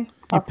something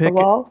off the pick-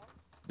 wall.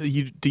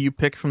 Do you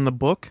pick from the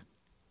book?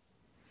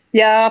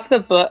 Yeah, off the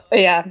book.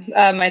 Yeah,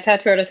 my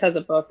tattoo artist has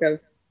a book of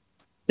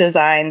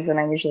designs, and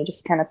I usually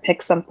just kind of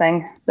pick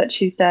something that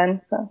she's done.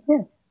 So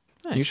yeah.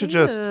 You should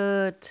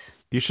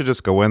Cute.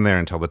 just go in there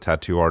and tell the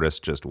tattoo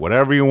artist just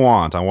whatever you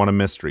want. I want a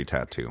mystery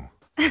tattoo.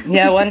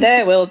 Yeah, one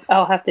day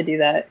I'll have to do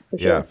that for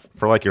sure. Yeah,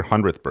 for like your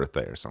 100th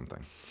birthday or something.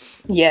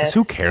 Yes.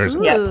 Who cares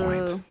at that Ooh.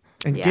 point?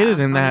 And Yeah, get it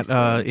in that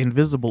honestly.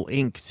 invisible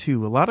ink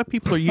too. A lot of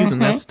people are using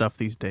that stuff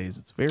these days.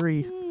 It's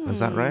very Is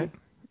that right?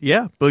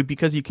 yeah, but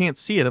because you can't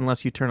see it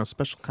unless you turn a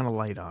special kind of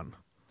light on.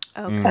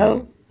 Okay.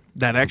 Oh,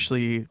 That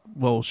actually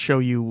will show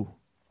you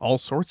all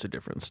sorts of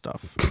different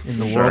stuff in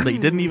the world that you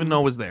didn't even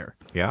know was there.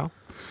 Yeah.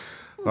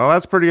 Well,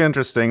 that's pretty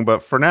interesting.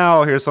 But for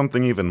now, here's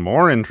something even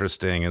more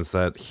interesting. Is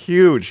that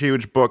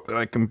huge book that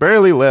I can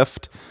barely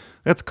lift.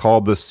 It's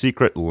called The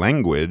Secret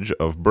Language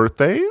of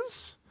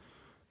Birthdays.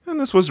 And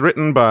this was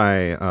written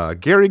by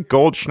Gary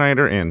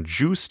Goldschneider and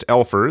Joost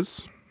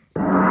Elfers.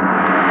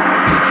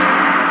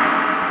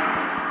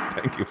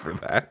 Thank you for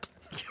that.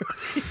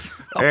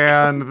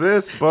 And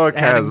this book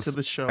adding has to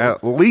the show.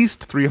 at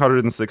least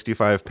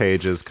 365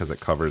 pages because it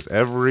covers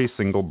every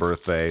single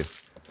birthday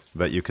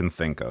that you can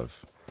think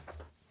of.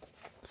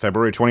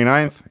 February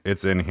 29th,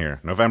 it's in here.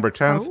 November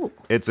 10th,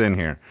 it's in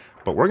here.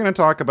 But we're going to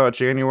talk about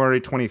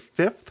January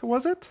 25th,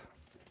 was it?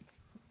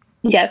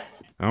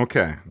 Yes.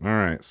 Okay. All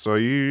right. So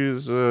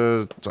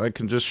I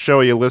can just show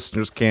you,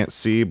 listeners can't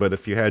see, but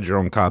if you had your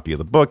own copy of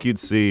the book, you'd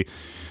see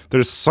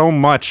there's so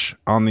much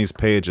on these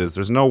pages.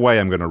 There's no way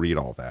I'm going to read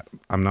all that.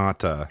 I'm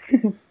not,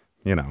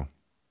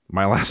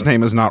 my last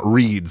name is not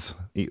Reeds.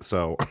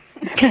 So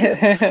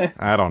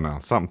I don't know.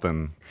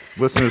 Something.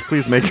 Listeners,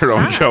 please make your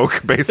own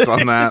joke based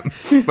on that.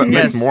 That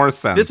makes more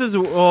sense. This is,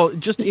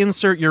 just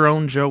insert your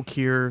own joke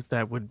here.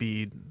 That would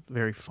be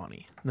very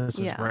funny. This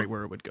is right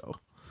where it would go.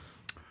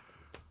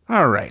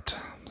 All right.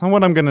 So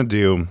what I'm going to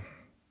do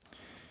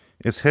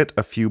is hit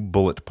a few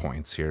bullet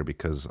points here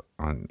because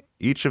on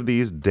each of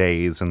these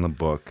days in the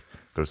book,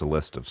 there's a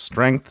list of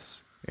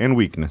strengths and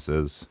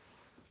weaknesses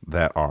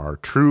that are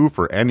true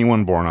for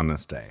anyone born on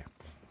this day.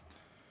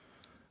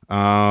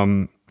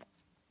 Kind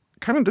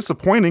of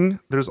disappointing.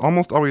 There's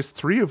almost always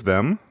 3 of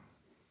them.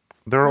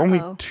 There are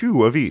only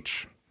 2 of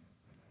each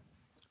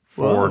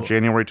for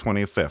January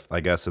 25th.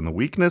 I guess in the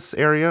weakness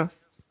area,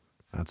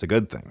 that's a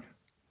good thing.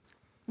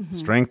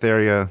 Strength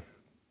area,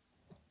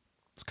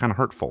 it's kind of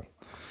hurtful.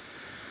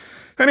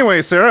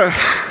 Anyway, Sarah,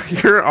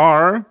 here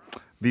are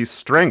the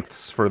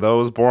strengths for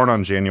those born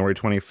on January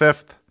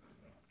 25th.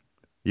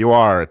 You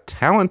are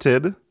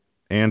talented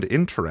and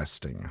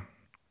interesting.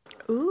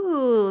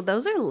 Ooh,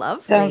 those are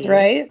lovely. Sounds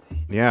right.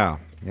 Yeah.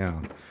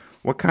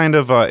 What kind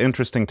of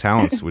interesting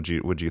talents would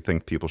you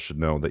think people should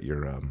know that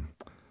you're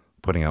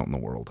putting out in the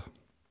world?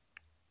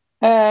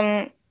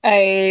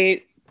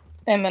 I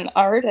am an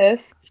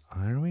artist.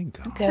 There we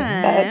go. Okay.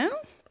 That's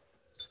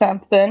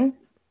something.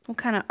 What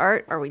kind of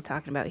art are we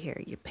talking about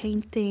here? You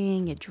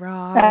painting, you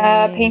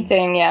drawing?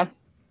 Painting, yeah.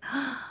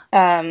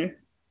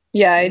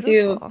 I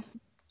do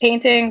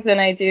paintings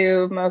and I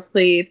do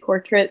mostly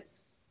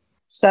portraits.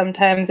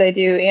 Sometimes I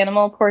do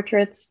animal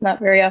portraits, not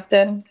very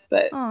often,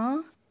 but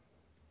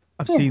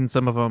I've seen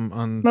some of them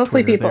on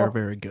mostly Twitter. people. They're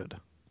very good.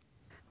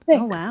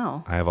 Oh,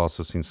 wow. I have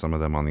also seen some of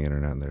them on the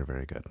internet, and they're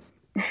very good.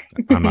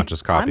 I'm not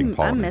just copying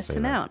Paul. I'm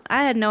missing out.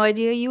 I had no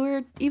idea you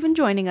were even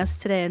joining us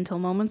today until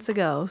moments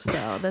ago,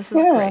 so this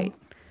is great.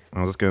 I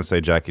was just going to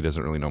say Jackie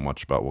doesn't really know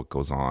much about what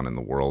goes on in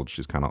the world.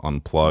 She's kind of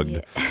unplugged.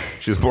 Yeah.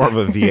 She's more of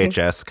a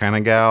VHS kind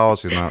of gal.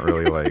 She's not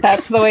really like...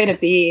 That's the way to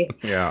be.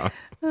 Yeah.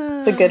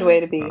 It's a good way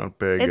to be.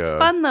 It's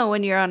fun, though,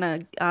 when you're on a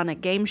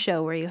game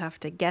show where you have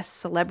to guess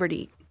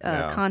celebrity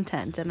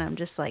content, and I'm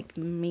just like,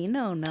 me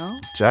no.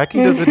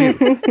 Jackie doesn't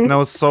even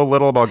knows so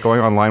little about going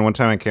online. One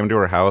time I came to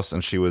her house,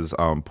 and she was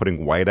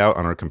putting whiteout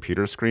on her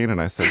computer screen,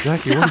 and I said,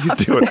 Jackie, what are you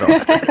doing? No,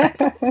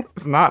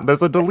 it's not.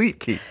 There's a delete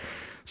key.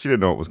 She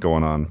didn't know what was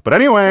going on. But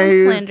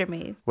anyway, don't slander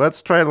me.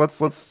 Let's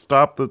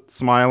stop the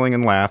smiling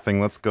and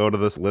laughing. Let's go to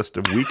this list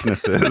of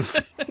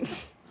weaknesses.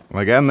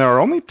 Again, there are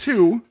only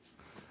 2,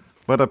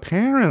 but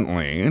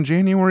apparently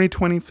January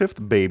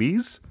 25th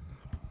babies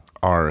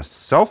are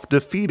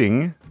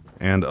self-defeating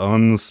and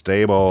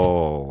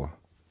unstable.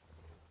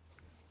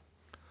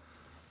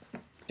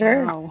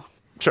 Sure. Wow.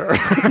 Sure.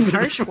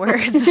 Harsh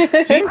words.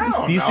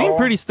 You seem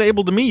pretty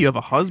stable to me. You have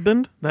a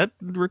husband. That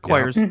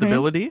requires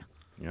stability.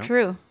 Yep.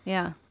 True,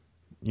 yeah.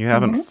 You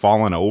haven't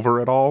fallen over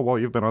at all while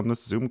you've been on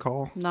this Zoom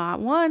call? Not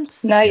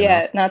once. Not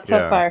yet. Not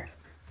so far.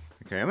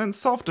 Okay, and then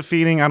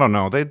self-defeating, I don't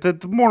know.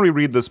 The more we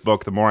read this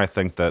book, the more I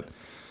think that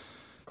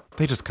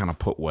they just kind of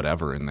put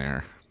whatever in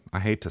there. I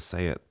hate to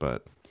say it,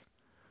 but...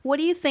 What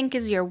do you think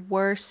is your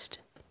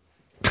worst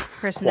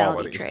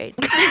personality trait?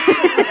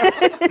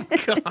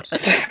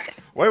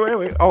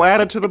 Wait. I'll add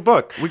it to the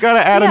book. We got to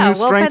add a new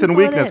strength and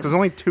weakness because there's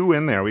only 2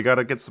 in there. We got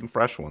to get some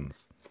fresh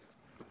ones.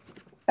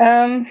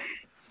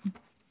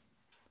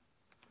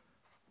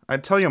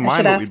 I'd tell you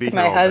mine, but we'd be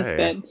here all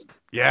husband. day.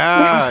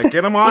 Yeah,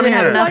 get him on You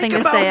here. have nothing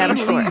to say, I'm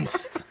sure.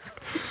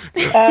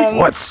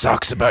 What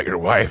sucks about your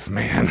wife,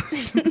 man?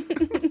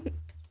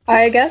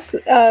 I guess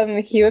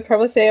he would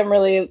probably say I'm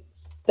really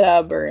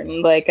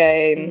stubborn. Like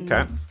I'm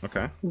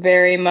okay.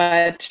 very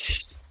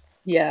much,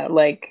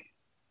 like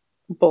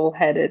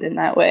bullheaded in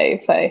that way.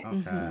 If I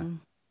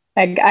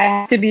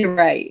have to be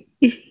right.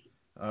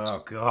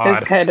 Oh God.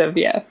 It's kind of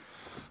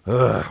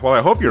Well,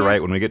 I hope you're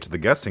right when we get to the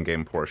guessing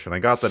game portion. I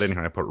got that in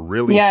here. I put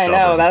really stubborn. I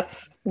know.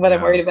 That's what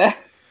I'm worried about.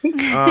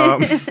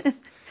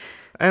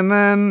 And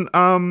then,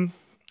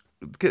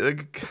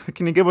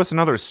 can you give us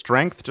another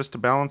strength just to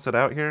balance it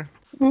out here?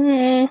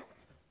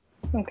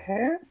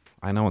 Okay.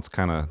 I know it's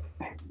kind of...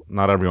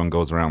 Not everyone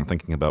goes around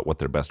thinking about what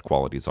their best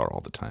qualities are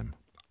all the time.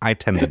 I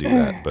tend to do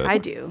that, but... I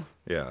do.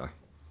 Yeah.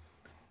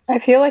 I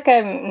feel like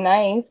I'm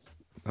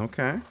nice.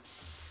 Okay.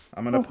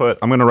 I'm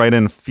gonna write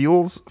in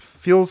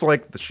feels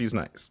like she's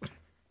nice.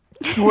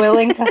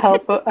 Willing to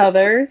help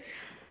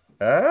others.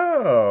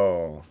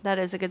 Oh. That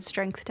is a good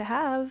strength to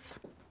have.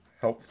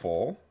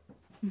 Helpful.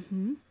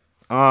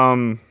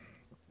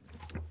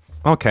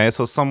 Okay,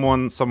 so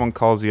someone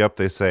calls you up,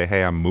 they say,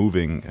 hey, I'm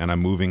moving, and I'm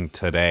moving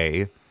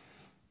today.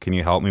 can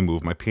you help me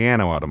move my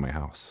piano out of my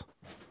house?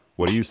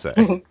 What do you say?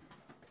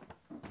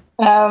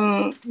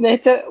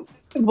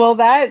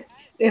 That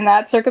in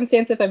that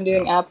circumstance, if I'm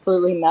doing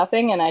absolutely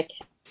nothing and I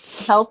can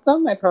help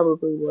them, I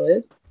probably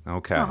would.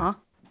 Okay. I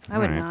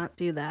would Alright. not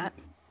do that.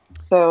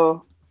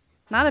 So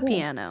Not a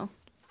piano.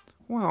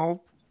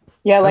 Well,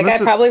 yeah, like And I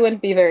this is- probably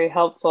wouldn't be very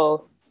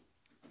helpful.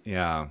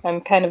 yeah.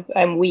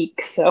 I'm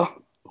weak, so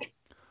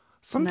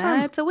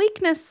Sometimes That's a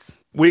weakness.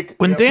 When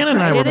Dan and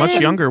I Write were it much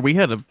in. younger, we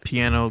had a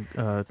piano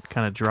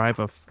kind of drive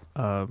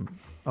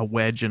a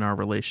wedge in our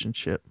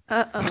relationship.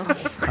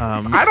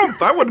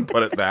 I wouldn't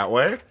put it that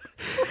way.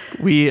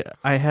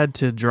 I had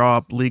to draw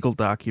up legal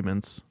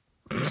documents.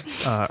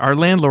 Our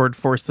landlord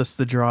forced us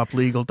to draw up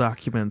legal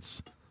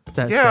documents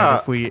that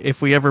Yeah. said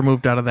if we ever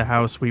moved out of the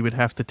house, we would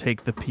have to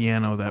take the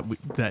piano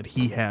that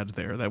he had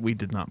there that we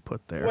did not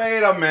put there.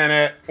 Wait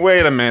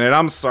a minute.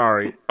 I'm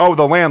sorry. Oh,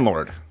 the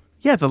landlord.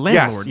 Yeah, the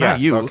landlord, Yes. not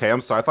you. Okay,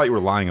 I'm sorry. I thought you were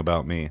lying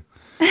about me.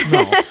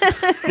 No,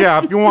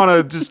 Yeah, if you want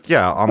to just,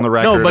 on the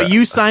record. no, but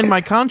you signed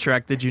my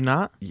contract, did you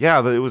not? Yeah,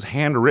 it was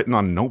handwritten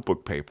on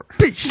notebook paper.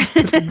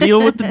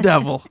 Deal with the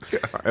devil.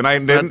 And I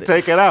didn't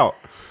take it out.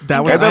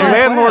 That was And the our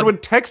landlord plan.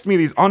 would text me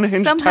these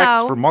unhinged Somehow-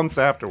 texts for months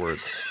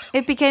afterwards.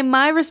 It became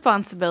my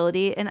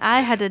responsibility, and I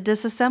had to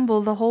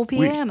disassemble the whole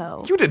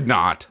piano. You did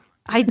not.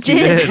 I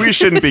did. We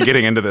shouldn't be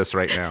getting into this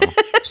right now.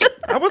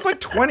 I was like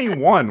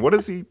 21. What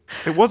is he?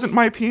 It wasn't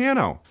my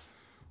piano.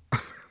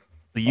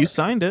 You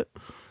signed it.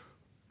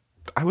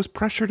 I was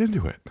pressured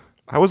into it.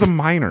 I was a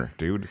minor,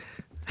 dude.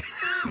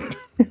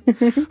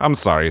 I'm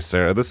sorry,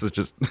 Sarah. This is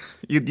just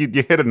you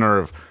hit a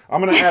nerve.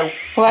 I'm gonna add.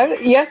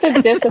 what? You have to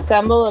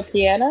disassemble a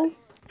piano?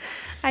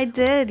 I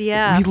did,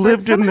 yeah. We But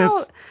lived in somehow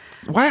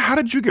this. Why? How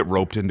did you get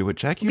roped into it,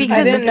 Jackie? Because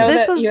I didn't know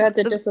this that was you had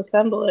to the-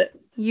 disassemble it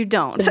You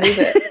don't. to move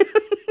it.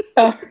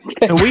 Oh,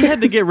 okay. And we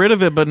had to get rid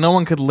of it, but no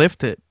one could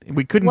lift it.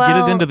 We couldn't get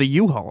Well- it into the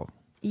U-Haul.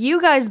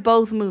 You guys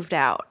both moved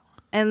out,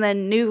 and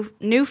then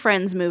new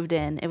friends moved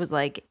in. It was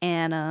like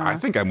Anna. I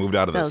think I moved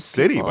out of the those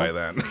city people. by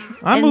then,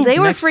 I and moved they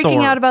were next freaking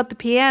door. out about the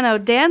piano.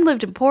 Dan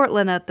lived in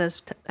Portland at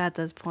this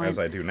point. as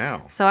I do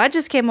now. So I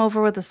just came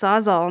over with a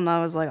sawzall and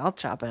I was like, I'll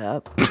chop it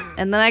up.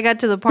 And then I got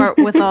to the part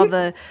with all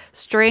the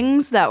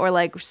strings that were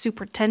like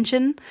super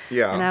tension.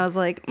 Yeah. And I was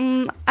like,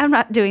 I'm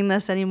not doing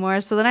this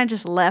anymore. So then I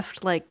just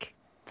left like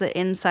the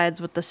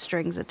insides with the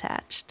strings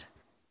attached.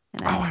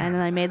 And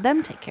then I made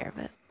them take care of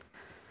it.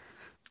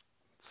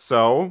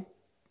 So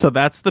So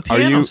that's the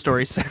piano you-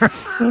 story, Sarah.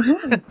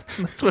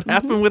 That's what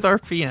happened with our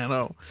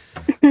piano.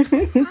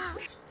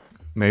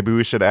 maybe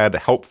we should add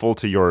helpful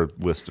to your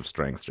list of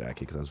strengths,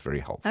 Jackie, because that's very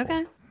helpful.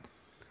 Okay.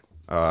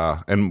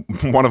 And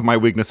one of my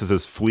weaknesses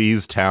is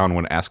flees town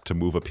when asked to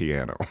move a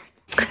piano.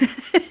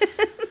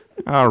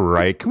 All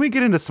right, can we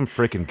get into some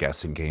freaking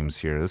guessing games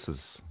here? This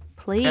is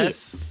Please.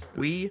 Yes,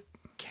 we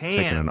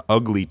taking can. an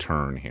ugly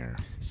turn here.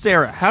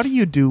 Sarah, how do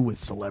you do with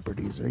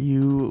celebrities?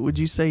 Would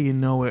you say you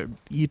know it?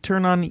 You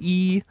turn on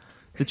the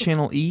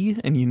channel E,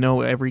 and you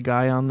know every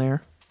guy on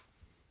there?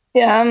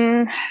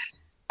 Yeah,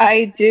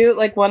 I do.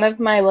 Like one of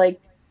my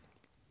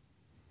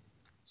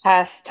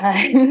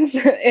pastimes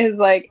is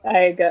like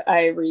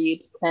I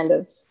read kind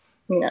of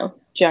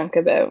junk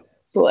about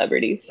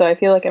celebrities, so I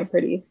feel like I'm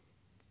pretty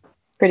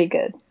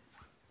good.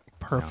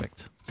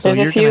 Perfect. So There's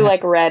a you're few gonna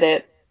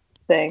Reddit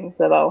things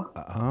that I'll.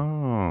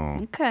 Oh,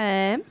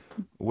 Okay.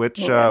 which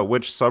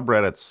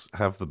subreddits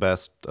have the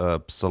best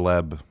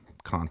celeb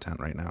content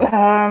right now?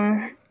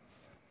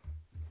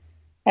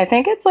 I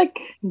think it's I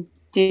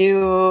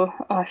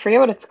forget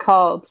what it's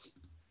called.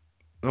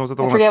 Was it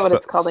the I one forget that's what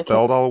it's called. I can't-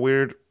 spelled all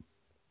weird?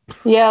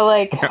 Yeah,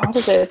 what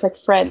is it? It's like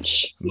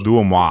French.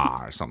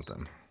 Deux-moi or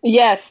something.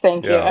 Yes,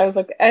 thank you. Yeah. I was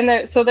like, and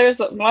there's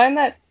one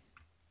that's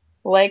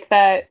like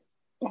that.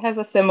 It has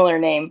a similar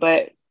name,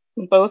 but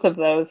both of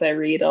those I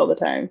read all the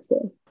time.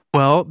 So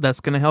Well, that's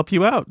going to help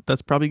you out.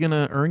 That's probably going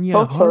to earn you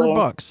Hopefully.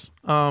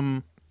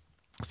 $100.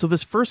 So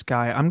this first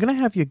guy, I'm going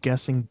to have you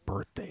guessing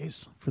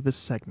birthdays for this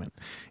segment.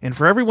 And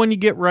for everyone you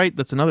get right,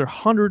 that's another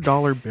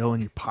 $100 bill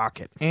in your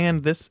pocket.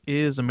 And this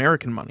is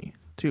American money,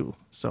 too.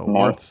 So nice.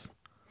 worth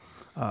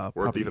Worth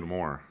probably even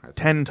more. I think.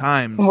 10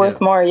 times.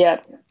 Worth more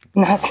yet.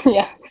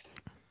 Yeah.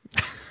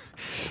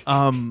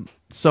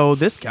 So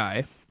this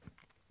guy,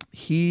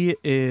 he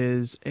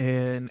is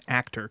an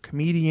actor,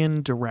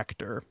 comedian,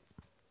 director.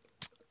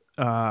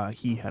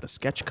 He had a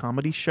sketch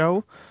comedy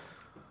show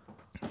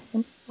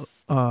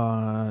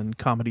on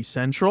Comedy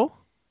Central.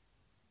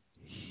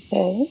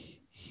 Okay.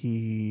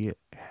 He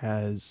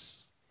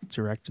has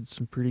directed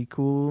some pretty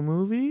cool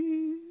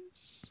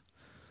movies.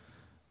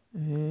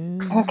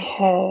 And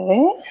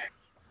Okay.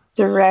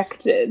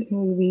 Directed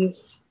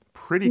movies.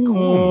 Pretty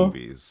cool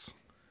movies.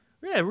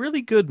 yeah,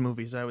 really good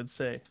movies, I would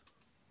say.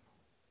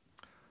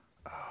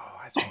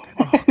 I think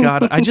Oh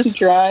God, I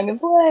Drawing a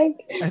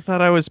blank. I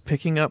thought I was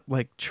picking up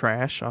like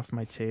trash off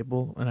my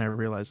table, and I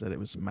realized that it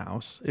was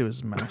mouse. It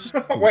was mouse.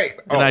 Wait.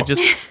 And I oh.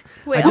 just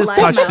Wait, I just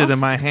a live touched it in mouse?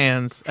 my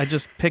hands. I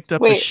just picked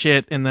up the Wait.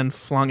 shit and then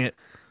flung it.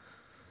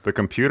 The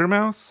computer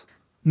mouse?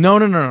 No.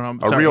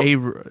 I'm A sorry,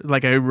 real-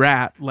 like a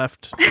rat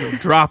left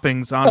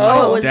droppings on Oh,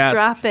 my it was desk.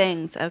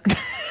 droppings. Okay.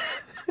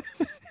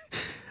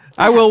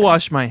 I will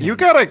wash my hands. You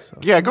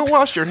gotta, go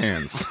wash your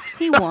hands.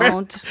 He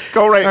won't.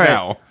 Go right, right.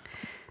 now.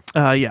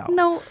 Yeah.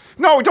 No,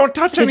 No, don't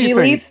touch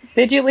anything.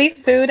 Did you leave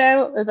food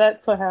out? Or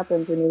that's what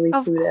happens when you leave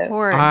of food out.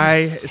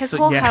 course. His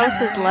whole house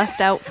has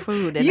left out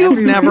food. In You've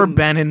every never room.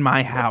 been in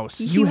my house.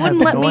 He You wouldn't have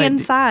let no me idea.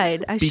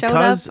 inside. I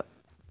Because- showed up.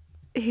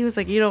 He was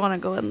like, "You don't want to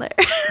go in there."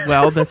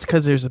 Well, that's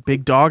because there's a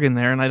big dog in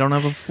there and I don't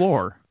have a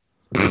floor.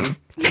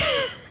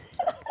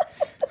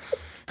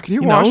 Can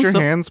you You wash know, your so-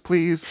 hands,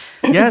 please?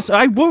 Yes,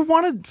 I would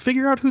want to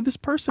figure out who this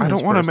person I is.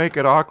 don't want to first. make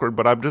it awkward,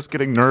 but I'm just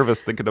getting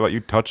nervous thinking about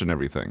you touching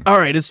everything. All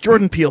right, it's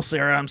Jordan Peele,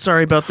 Sarah. I'm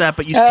sorry about that,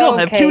 but you still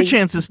have two Okay,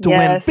 chances to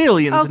yes. win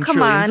billions Oh and come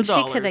trillions on, of she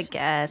dollars. could have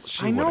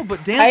guessed. I know,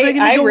 but Dan's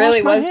making me I go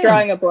really wash my was hands.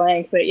 drawing a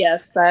blank, but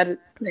yes, that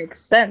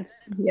makes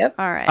sense. Yep.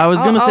 All right. I was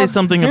going to say I'll-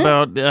 something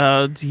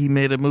about he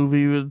made a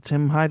movie with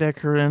Tim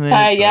Heidecker in it.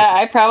 but- Yeah,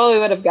 I probably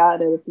would have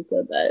gotten it if you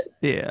said that.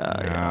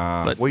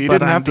 Yeah. But, Well, you but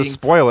didn't I'm have to being-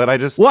 spoil it. I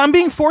just, Well, I'm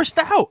being forced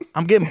out.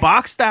 I'm getting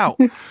boxed out.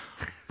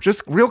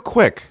 just real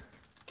quick.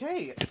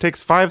 Okay. It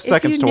takes 5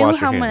 seconds if to you knew wash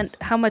your how hands.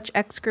 much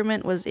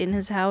excrement was in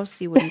his house,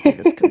 you wouldn't be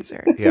this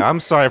concerned. Yeah, I'm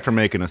sorry for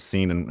making a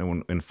scene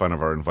in front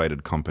of our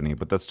invited company,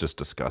 but that's just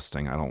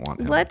disgusting. I don't want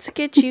him. Let's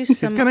get you He's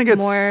some gonna get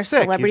more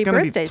sick. celebrity He's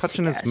gonna birthdays be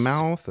touching to his guess.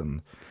 mouth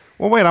and.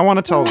 Well, wait. I want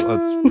to tell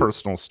a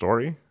personal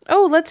story.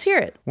 Oh, let's hear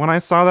it. When I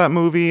saw that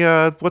movie,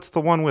 what's the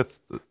one with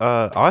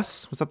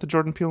Us? Was that the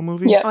Jordan Peele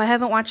movie? Yeah. Oh, I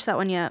haven't watched that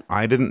one yet.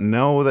 I didn't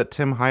know that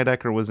Tim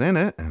Heidecker was in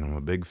it, and I'm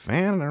a big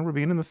fan. And I remember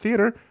being in the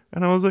theater,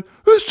 and I was like,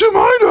 "It's Tim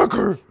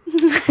Heidecker!"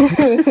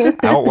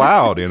 out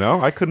loud.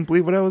 I couldn't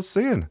believe what I was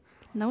seeing.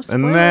 No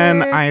spoilers. And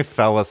then I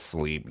fell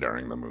asleep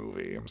during the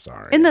movie. I'm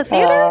sorry. in the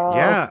theater.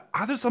 Yeah,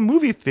 there's a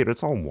movie theater.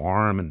 It's all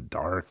warm and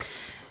dark.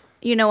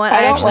 You know what? I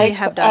I don't actually like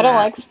have done I don't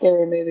that. like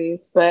scary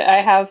movies, but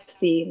I have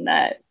seen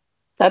that.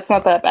 That's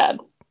not that bad.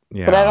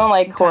 Yeah, But I don't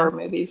like horror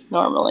movies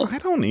normally. I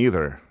don't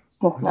either.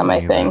 It's not my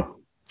either. thing.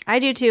 I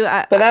do too.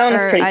 But that one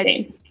was pretty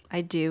tame. I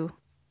do.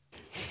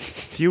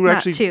 Do you Not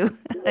actually? too.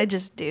 I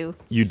just do.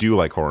 You do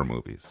like horror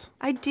movies.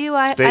 I do.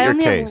 I State your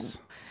only case.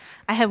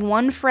 I have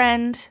one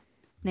friend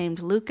named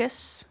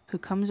Lucas who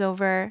comes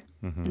over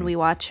Mm-hmm. and we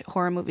watch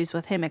horror movies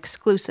with him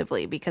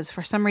exclusively because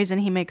for some reason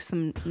he makes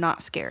them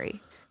not scary.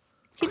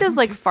 He does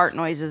like fart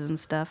noises and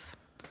stuff.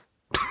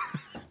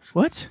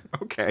 What?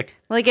 Okay.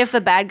 Like if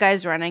the bad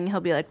guy's running, he'll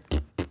be like,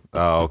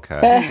 Oh, okay.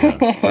 Yeah,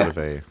 it's sort of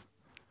a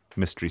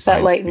mystery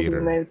science lightens the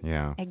theater. mood.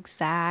 Yeah.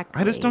 exactly.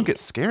 I just don't get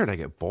scared. I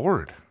get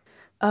bored.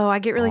 Oh, I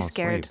get really Fall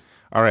asleep. scared.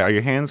 All right. Are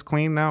your hands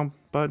clean now,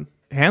 bud?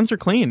 Hands are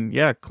clean.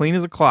 Yeah, clean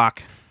as a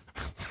clock.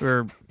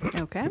 Or,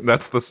 Okay.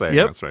 That's the saying.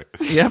 Yep. That's right.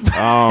 yep.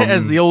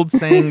 As the old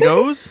saying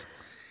goes.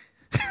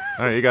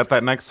 All right. You got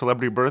that next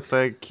celebrity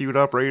birthday queued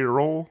up, ready to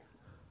roll?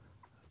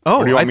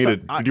 Oh, Or do you want me to?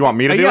 Do you want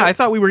me to do it? Yeah, I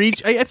thought we were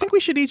each. I think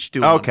we should each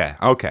do one. Okay.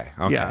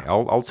 Yeah.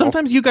 I'll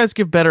Sometimes you guys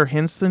give better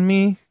hints than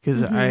me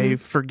because I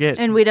forget.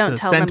 And we don't the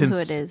tell sentence. them who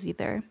it is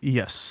either.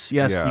 Yes.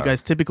 Yeah. You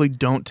guys typically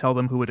don't tell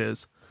them who it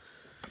is.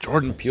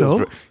 Jordan Peele.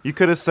 So? You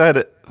could have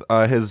said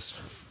his.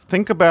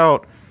 Think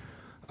about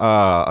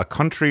a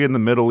country in the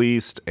Middle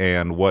East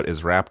and what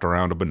is wrapped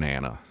around a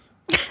banana.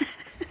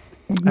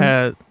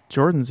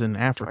 Jordan's in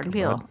Africa. Jordan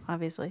Peele, bud.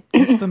 obviously.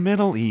 It's the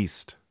Middle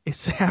East.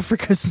 It's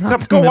Africa's not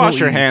Stop, the go Middle wash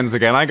your East. hands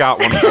again. I got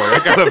one for you.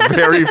 I got a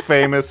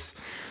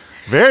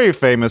very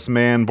famous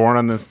man born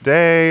on this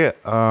day.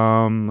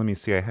 Let me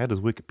see. I had his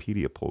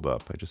Wikipedia pulled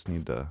up. I just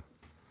need to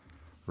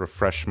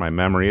refresh my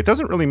memory. It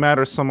doesn't really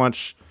matter so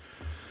much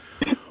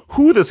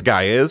who this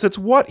guy is. It's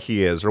what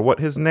he is or what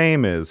his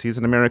name is. He's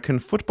an American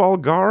football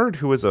guard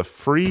who is a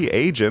free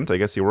agent. I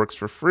guess he works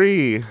for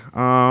free.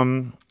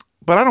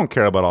 But I don't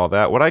care about all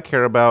that. What I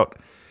care about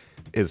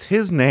is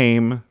his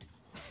name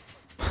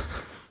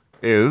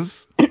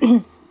is,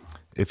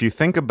 if you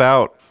think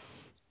about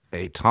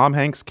a Tom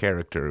Hanks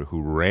character who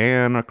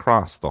ran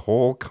across the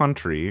whole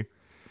country,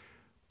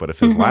 but if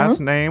his last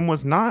name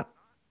was not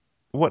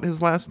what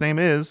his last name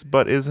is,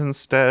 but is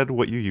instead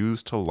what you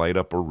use to light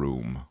up a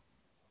room.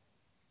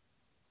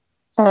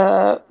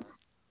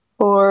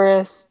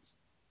 Forest.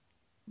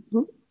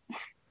 I'm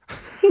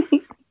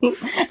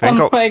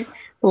Think, like,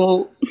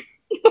 well,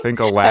 think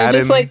I'm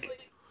Aladdin. just like,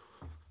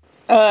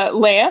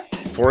 lamp.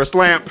 Forest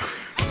Lamp.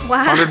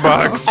 Wow.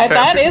 $100.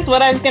 That is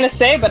what I was gonna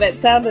say, but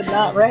it sounded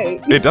not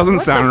right. It doesn't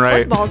What's sound a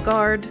right. football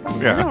guard.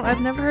 Yeah.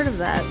 I've never heard of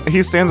that.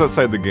 He stands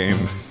outside the game,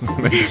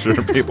 make sure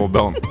people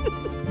don't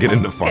get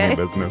into funny Okay.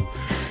 business.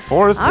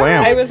 Forest All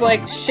Lamp. I was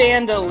like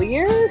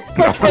chandelier.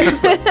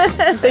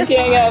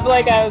 Thinking of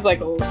I was like,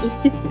 oh.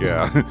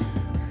 Yeah.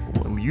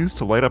 Used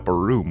to light up a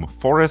room.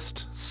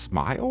 Forest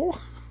Smile?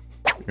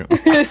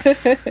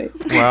 Yeah.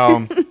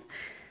 Well,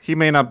 he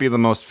may not be the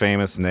most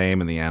famous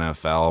name in the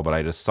NFL, but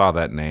I just saw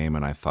that name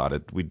and I thought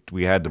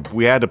we had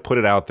to put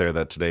it out there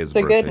that today's It's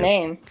a birthday. good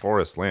name.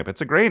 Forest Lamp.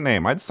 It's a great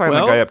name. I'd sign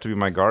Well- the guy up to be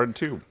my guard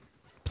too.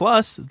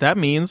 Plus, that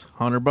means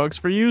 $100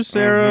 for you,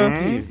 Sarah.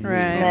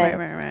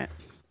 Right.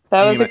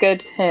 That was a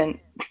good hint.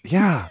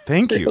 Yeah,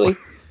 thank you. Really.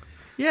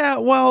 Yeah,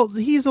 well,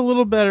 he's a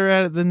little better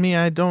at it than me.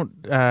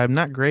 I'm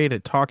not great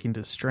at talking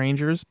to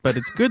strangers, but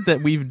it's good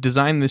that we've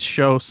designed this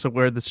show so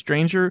where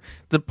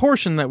the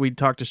portion that we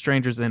talk to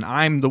strangers in,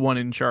 I'm the one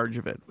in charge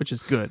of it, which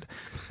is good.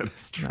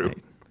 That's true.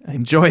 I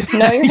enjoy that.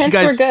 No, your hints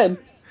were good.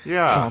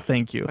 Yeah. Oh,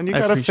 thank you. And you I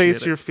got to appreciate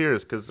face it. your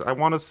fears because I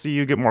want to see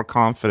you get more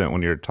confident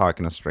when you're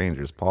talking to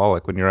strangers, Paul.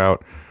 Like when you're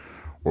out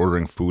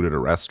ordering food at a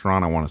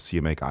restaurant, I want to see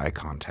you make eye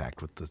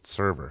contact with the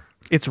server.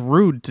 It's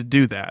rude to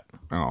do that.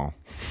 Oh.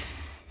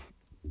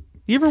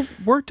 You ever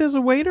worked as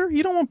a waiter?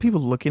 You don't want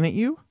people looking at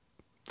you.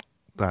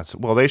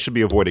 Well, they should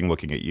be avoiding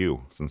looking at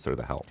you since they're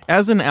the help.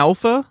 As an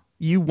alpha,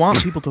 you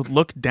want people to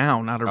look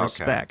down out of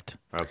respect.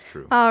 That's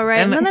true. All right,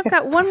 And- and then I've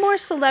got one more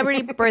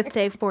celebrity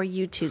birthday for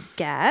you to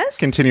guess.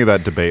 Continue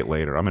that debate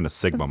later. I'm in a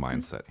Sigma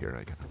mindset here,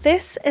 I guess.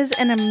 This is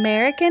an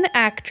American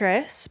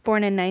actress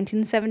born in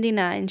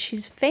 1979.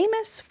 She's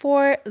famous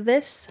for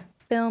this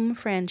film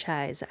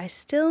franchise. I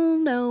Still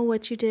Know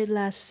What You Did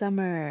Last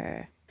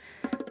Summer.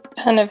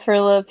 Jennifer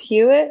Love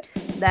Hewitt.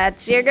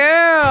 That's your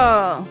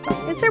girl.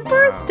 It's her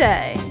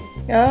birthday.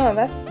 Oh,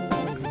 that's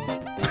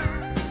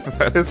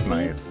That is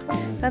nice.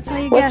 That's how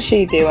you what's guess.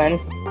 she doing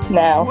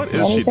now? What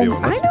is she Anything?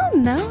 doing? I Let's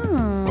don't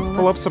know. pull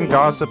up Let's some see.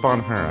 gossip on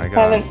her. I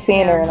got Haven't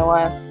seen her in a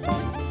while.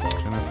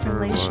 Jennifer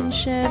Love.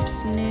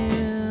 Relationships,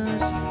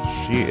 news.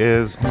 She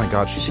is. Oh my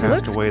God, she She passed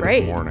looks away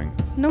great. this morning.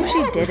 No,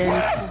 she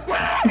didn't.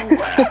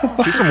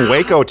 She's from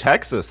Waco,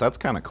 Texas. That's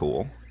kind of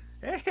cool.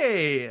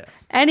 Hey.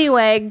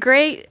 Anyway,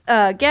 great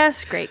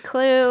guess, great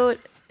clue.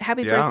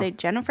 Happy Yeah. birthday,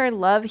 Jennifer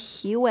Love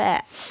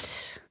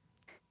Hewitt.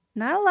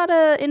 Not a lot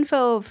of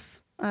info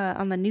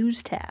on the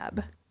news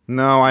tab.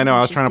 No, I know.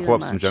 I was She's trying to pull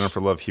up doing some much.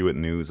 Jennifer Love Hewitt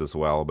news as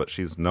well, but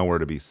she's nowhere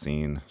to be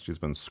seen. She's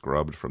been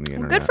scrubbed from the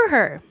internet. Good for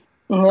her,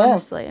 Yeah.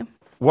 honestly.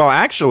 Well,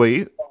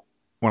 actually,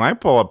 when I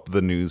pull up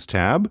the news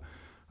tab,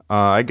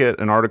 I get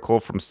an article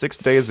from 6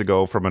 days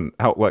ago from an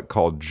outlet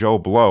called Joe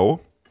Blow,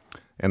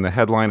 and the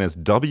headline is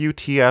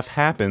 "WTF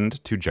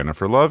happened to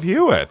Jennifer Love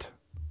Hewitt?"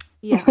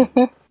 Yeah.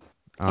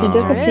 She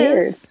disappeared.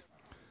 Is.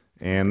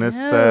 And this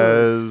Yes.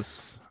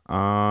 says,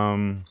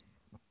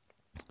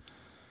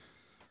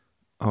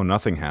 "Oh,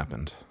 nothing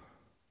happened."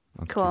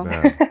 That's Cool. too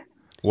bad.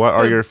 What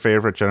are your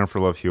favorite Jennifer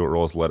Love Hewitt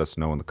roles? Let us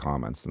know in the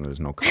comments. And there's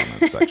no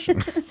comment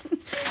section.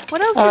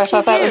 What else Oh, I did she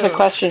thought that do? was a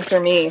question for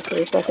me for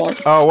a second.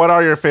 Oh, what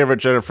are your favorite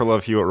Jennifer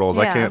Love Hewitt roles?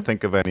 I Yeah. can't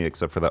think of any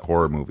except for that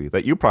horror movie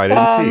that you probably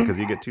didn't see because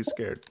you get too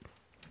scared.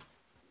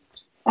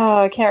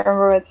 Oh, I can't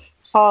remember what it's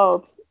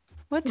called.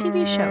 What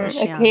TV show is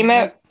she It on? came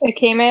out. It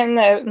came out in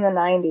the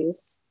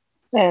 90s,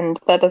 and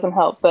that doesn't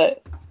help.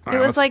 But It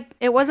was like,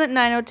 it wasn't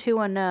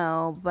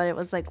 90210, but it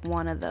was like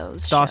one of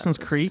those. Dawson's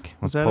shows. Creek?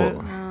 Was Let's that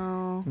pull it? it.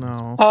 No.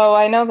 No. oh,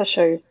 I know the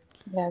show.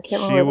 Yeah, I can't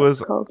She remember what was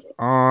it's called.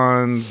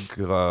 on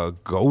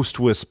Ghost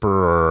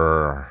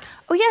Whisperer.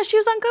 Oh yeah, she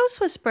was on Ghost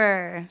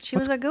Whisperer. She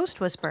was a Ghost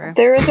Whisperer.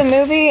 There was a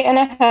movie, and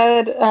it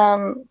had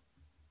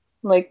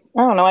like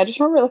I don't know. I just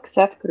remember like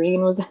Seth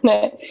Green was in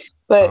it,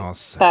 but Oh,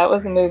 Seth that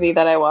was a Green. movie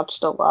that I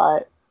watched a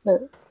lot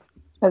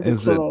as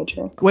Is a it-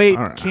 teenager. Wait,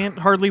 All right. Can't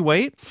Hardly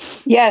Wait?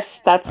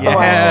 Yes, that's the one.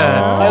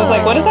 Yeah. I was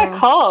like, what is that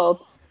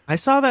called? I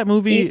saw that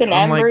movie. Ethan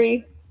on, like,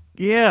 Embry.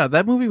 yeah,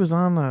 that movie was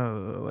on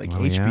like Oh,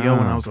 HBO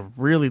when yeah. I was a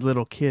really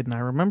little kid, and I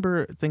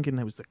remember thinking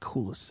it was the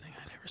coolest thing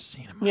I'd ever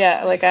seen in my Yeah,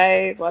 life. like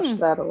I watched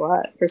that a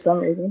lot for some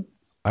reason.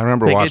 I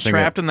remember They get watching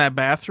trapped it. in that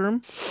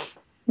bathroom.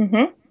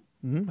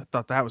 Mm-hmm. I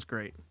thought that was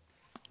great.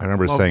 I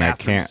remember Love saying, I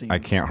bathroom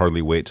can't scenes.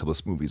 hardly wait till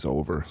this movie's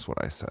over," is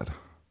what I said.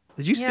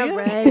 Did you see Yeah,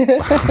 it?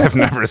 right. I've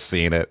never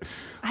seen it.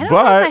 I don't know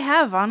if I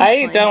have,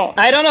 honestly.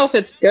 I don't know if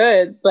it's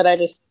good, but I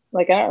just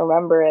like I don't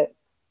remember it.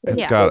 It's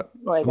Yeah. got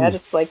Like I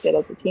just liked it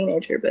as a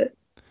teenager, but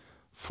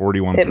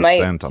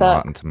 41% on suck.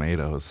 Rotten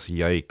Tomatoes.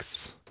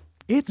 Yikes.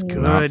 It's good.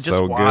 Not Just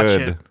so watch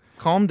good. it.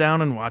 Calm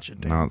down and watch it,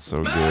 Dan. Not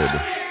so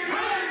good.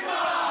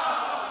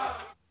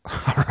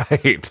 All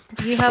right.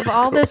 You have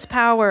all this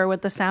power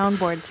with the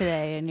soundboard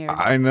today, and you're.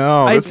 I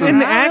know. It's This an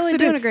is, not really accident.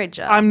 doing a great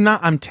job.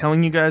 I'm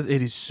telling you guys,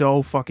 it is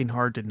so fucking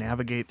hard to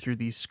navigate through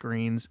these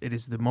screens. It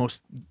is the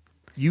most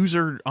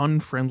user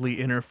unfriendly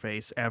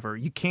interface ever.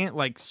 You can't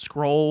like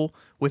scroll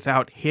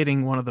without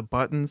hitting one of the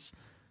buttons.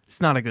 It's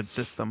not a good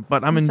system,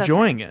 but I'm It's okay.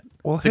 enjoying it.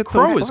 Well, The hit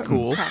crow those is buttons.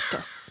 cool.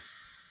 Practice.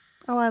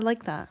 Oh, I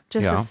like that.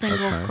 Just Yeah, a that's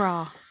single nice.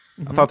 craw.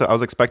 I thought that I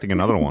was expecting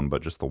another one,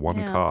 but just the one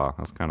Yeah. caw.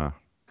 That's kind of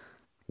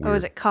weird. Oh,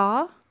 is it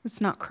caw? It's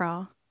not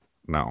craw.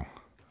 No.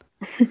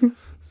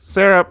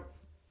 Sarah,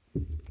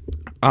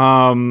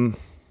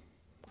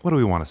 what do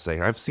we want to say?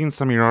 I've seen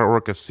some of your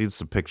artwork. I've seen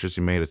some pictures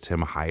you made of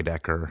Tim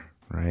Heidecker,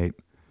 right?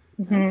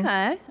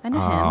 Okay, I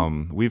know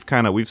him. We've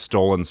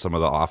stolen some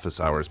of the office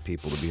hours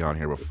people to be on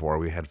here before.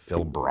 We had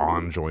Phil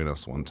Braun join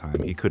us one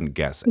time. He couldn't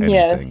guess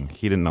anything. Yes.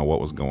 He didn't know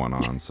what was going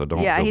on, so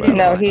don't Yeah, feel he bad didn't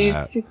no, about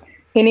that.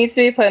 he needs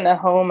to be put in a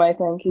home. I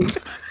think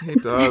He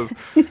does.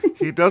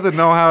 He doesn't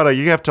know how to.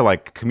 You have to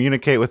like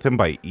communicate with him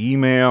by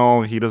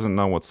email. He doesn't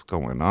know what's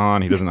going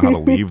on. He doesn't know how to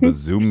leave the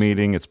Zoom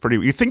meeting. It's pretty.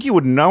 You think he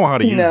would know how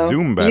to use no.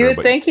 Zoom better? You would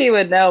but think he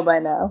would know by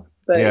now,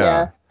 but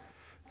yeah.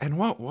 And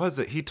what was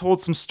it? He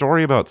told some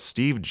story about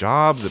Steve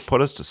Jobs that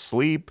put us to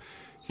sleep.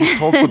 He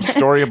told some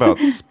story about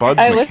Spuds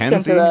I McKenzie.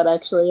 listened to that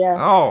actually. Yeah.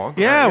 Oh,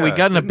 okay, Yeah, we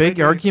got in a Didn't make big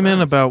any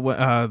argument sense.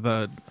 about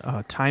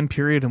the time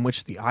period in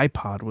which the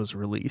iPod was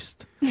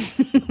released.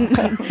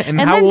 and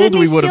And how then old didn't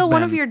we he would steal have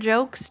one been. of your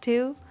jokes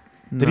too?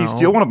 Did he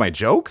steal one of my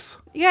jokes?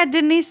 Yeah,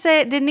 didn't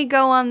he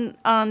go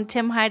on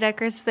Tim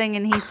Heidecker's thing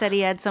and he said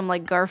he had some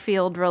like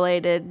Garfield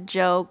related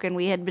joke and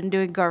we had been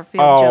doing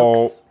Garfield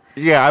jokes.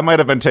 Yeah, I might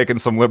have been taking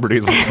some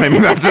liberties with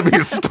claiming that to be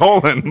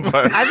stolen,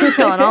 but I've been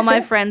telling all my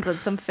friends that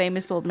some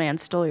famous old man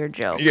stole your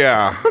jokes.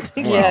 yeah.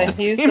 Yeah,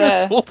 he's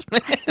Famous old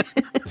man.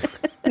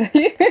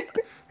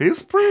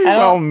 He's pretty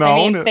well known.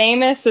 I mean,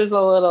 famous is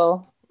a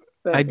little.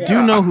 But, I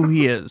do know who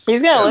he is.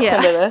 He's gonna listen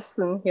Yeah. to this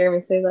and hear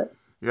me say that.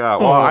 Yeah,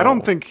 well, I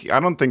don't think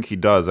he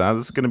does.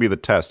 This is going to be the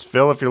test.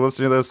 Phil, if you're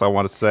listening to this, I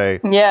want to say,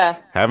 Yeah.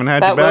 haven't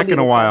had that you will back be in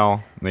a the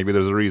while. Maybe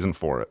there's a reason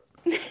for it.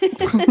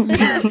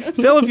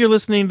 Phil, if you're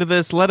listening to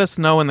this, let us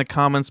know in the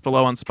comments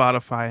below on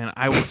Spotify, and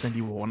I will send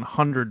you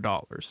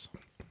 $100.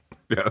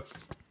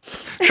 Yes.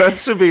 That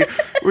should be.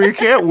 We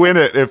can't win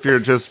it if you're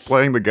just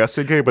playing the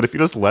guessing game, but if you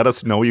just let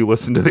us know you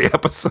listened to the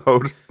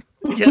episode,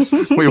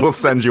 Yes. we will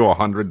send you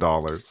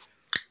 $100.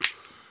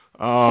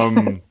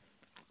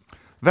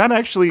 That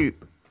actually,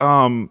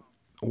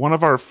 one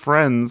of our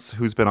friends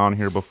who's been on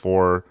here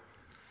before,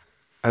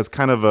 as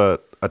kind of a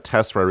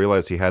test where I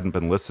realized he hadn't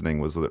been listening,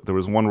 was there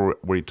was one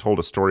where he told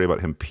a story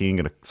about him peeing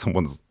in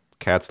someone's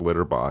cat's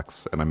litter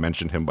box, and I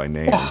mentioned him by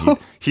name. And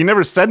he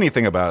never said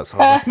anything about it, so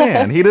I was like,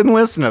 man, he didn't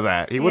listen to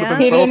that. He would have Yeah.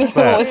 been He so didn't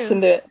upset.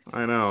 listen to it.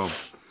 I know.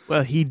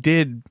 Well, he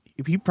did.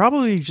 He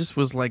probably just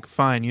was like,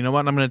 fine, you know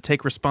what? I'm going to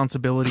take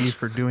responsibility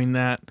for doing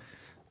that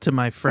to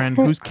my friend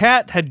whose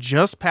cat had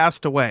just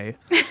passed away.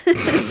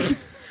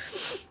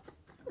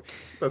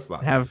 That's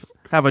not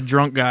Have a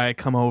drunk guy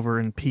come over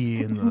and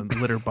pee in the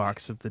litter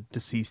box of the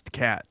deceased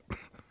cat.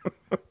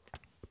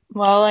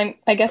 Well,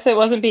 I guess it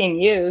wasn't being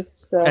used.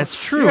 So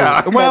That's true.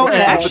 Yeah, Well, that's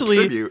a actually,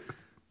 tribute.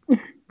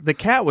 the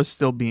cat was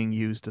still being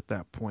used at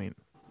that point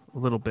a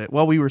little bit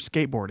while we were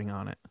skateboarding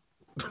on it.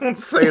 Don't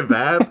say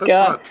that. That's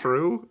God. not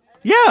true.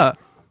 Yeah.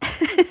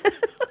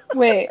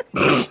 wait,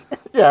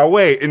 Yeah,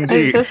 wait,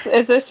 indeed. is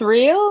this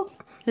real?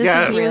 This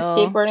Yes. is You were real.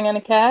 skateboarding on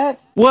a cat?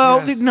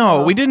 Well, Yes.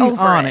 no, we didn't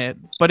Over on it. it,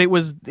 but it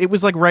was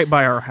like right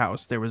by our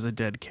house. There was a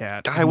dead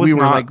cat. I was we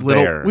were not like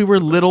little. there. We were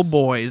little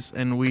boys,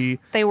 and we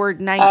They were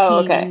 19,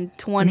 okay.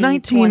 20,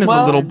 19 is a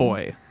 21. little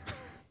boy.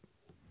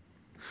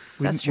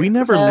 That's We true.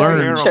 never That's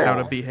learned terrible.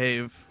 how to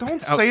behave. Don't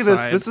outside. say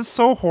this. This is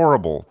so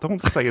horrible.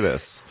 Don't say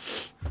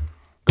this.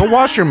 Go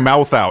wash your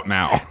mouth out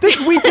now.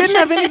 We didn't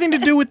have anything to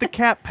do with the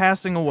cat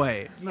passing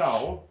away.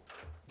 No.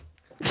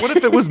 What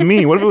if it was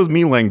me? What if it was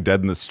me laying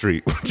dead in the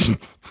street?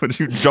 Would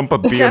you jump a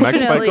BMX bike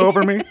Definitely.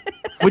 over me?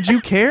 Would you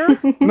care?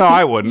 No,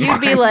 I wouldn't.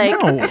 You'd be like,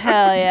 No.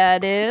 hell yeah,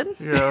 dude.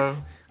 yeah.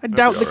 I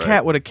doubt the all right.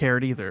 cat would have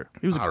cared either.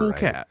 He was a All cool right.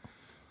 cat.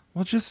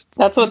 Well, just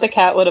That's what the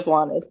cat would have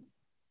wanted.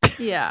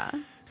 Yeah.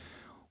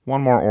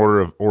 one more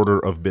order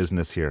of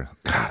business here.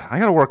 God, I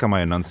got to work on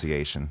my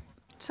enunciation.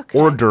 It's okay.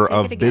 Order Take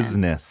of it again.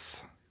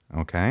 business.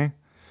 Okay.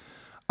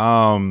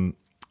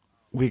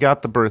 We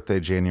got the birthday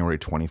January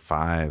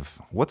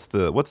 25. What's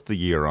the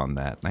year on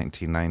that?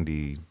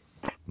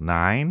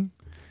 1999?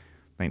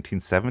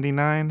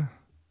 1979?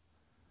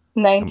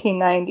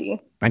 1990.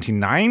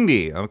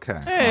 1990. Okay.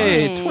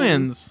 Hey, Dang.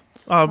 twins.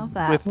 Love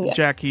that. With Yeah.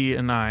 Jackie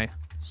and I.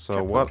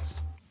 So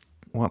what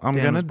I'm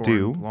Dan gonna was born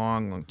do?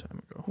 long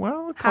time ago.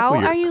 Well, a How couple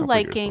year- are you couple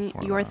years liking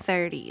before your that.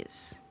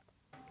 30s?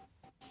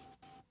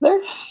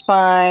 They're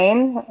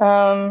fine.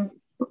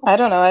 I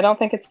don't know. I don't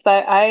think it's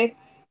that. I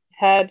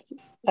had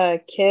a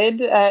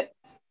kid at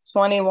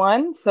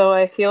 21, so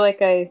I feel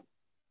like I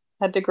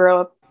had to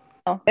grow up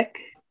quick.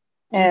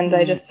 And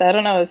I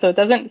don't know. So it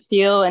doesn't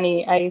feel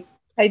any. I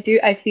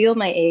feel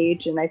my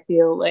age, and I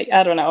feel like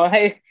I don't know.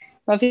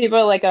 When people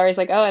are like always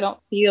like, oh, I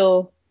don't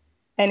feel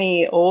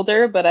any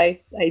older, but I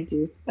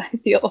do. I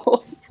feel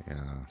old. Yeah.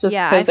 Just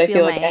Yeah, I because I feel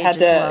feel like my I had age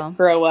to as well.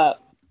 grow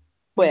up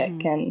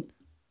quick, and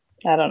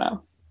I don't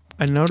know.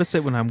 I notice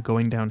it when I'm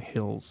going down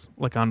hills,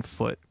 like on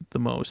foot, the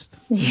most.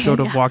 You go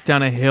to walk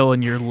down a hill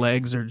and your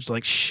legs are just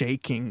like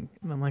shaking.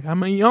 And I'm like,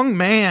 I'm a young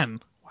man.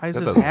 Why is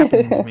That this doesn't-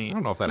 happening to I me?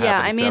 don't know if that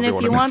Yeah, happens I to mean, if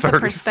everyone you in their want the 30s.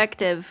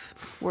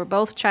 perspective, we're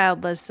both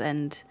childless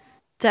and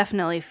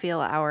definitely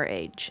feel our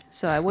age.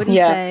 So I wouldn't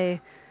Yeah.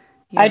 say.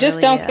 I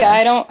just really,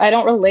 don't. I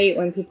don't relate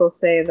when people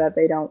say that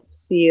they don't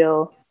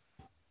feel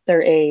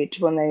their age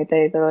when they're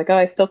like, oh,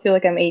 I still feel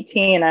like I'm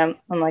 18. I'm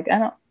like, I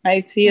don't.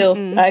 I feel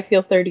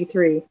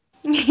 33.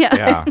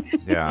 Yeah.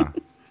 Yeah.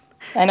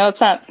 I know it's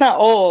not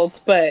old,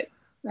 but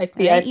I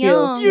feel Ain't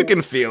young. You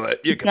can feel it.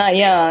 You can not feel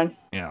young. it.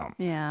 Yeah.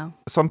 Yeah.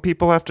 Some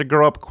people have to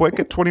grow up quick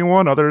at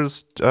 21.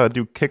 Others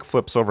do kick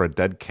flips over a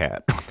dead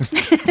cat.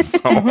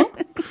 So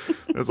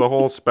there's a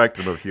whole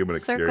spectrum of human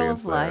Circle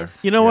experience of life.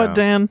 You know what,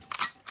 Dan?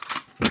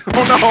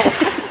 Oh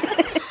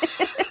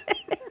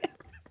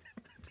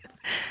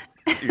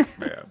no! Jeez,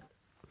 man.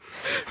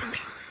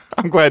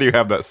 I'm glad you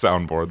have that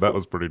soundboard. That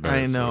was pretty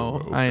nice. I That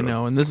know. was I good.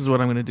 know. And this is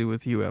what I'm going to do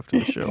with you after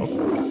the show.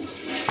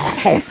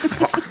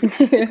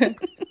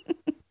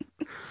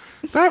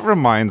 That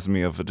reminds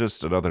me of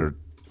just another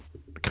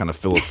kind of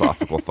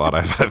philosophical thought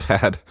I've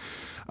had.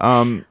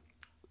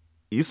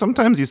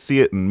 Sometimes you see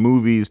it in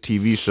movies,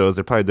 TV shows.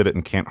 They probably did it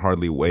in Can't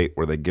Hardly Wait,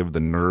 where they give the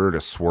nerd a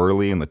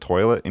swirly in the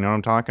toilet. You know what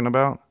I'm talking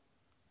about?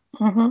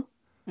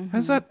 Mm-hmm.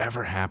 Has that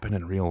ever happened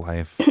in real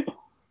life?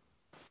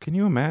 Can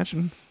you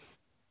imagine?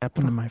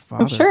 Happened to my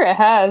father. I'm sure it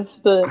has,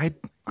 but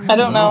I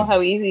don't know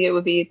how easy it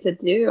would be to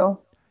do.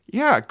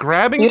 Yeah,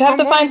 grabbing You'd have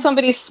someone? to find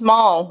somebody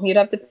small. You'd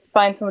have to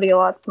find somebody a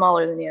lot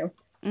smaller than you.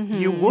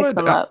 You would.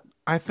 Pick them up.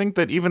 I think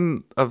that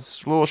even a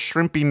little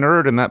shrimpy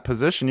nerd in that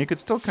position, you could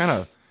still kind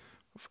of.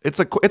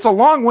 It's a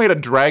long way to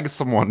drag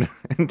someone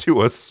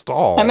into a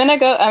stall. I'm gonna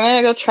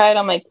go try it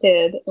on my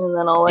kid, and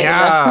then I'll let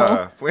you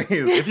know. Please.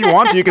 If you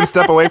want to, you can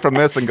step away from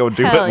this and go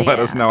do it and let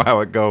us know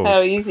how it goes.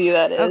 How easy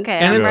that is. Okay,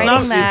 And I'm it's writing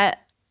not- that.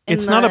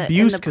 It's in not the-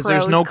 abuse in the because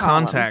there's no pros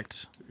column.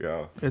 contact.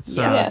 Yeah. It's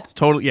Yeah. it's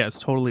totally it's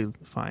totally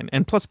fine.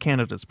 And plus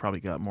Canada's probably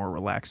got more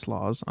relaxed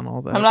laws on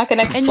all that. I'm not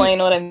gonna explain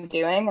what I'm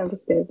doing. I'm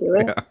just gonna do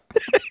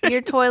it.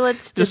 Your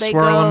toilets, do Just they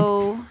swirl 'em.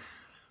 go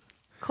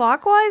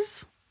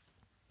clockwise?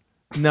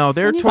 No,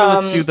 their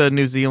toilets do the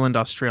New Zealand,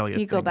 Australia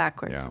You go thing.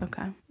 backwards.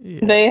 Yeah.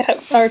 Okay.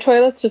 Our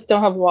toilets just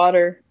don't have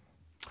water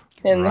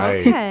in them.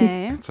 Right.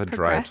 Okay. It's a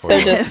dry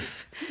They're toilet.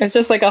 just it's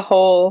just like a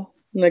hole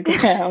in the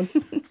ground.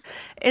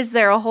 Is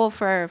there a hole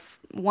for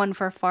one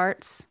for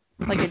farts,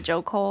 like a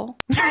joke hole?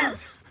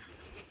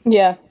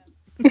 Yeah.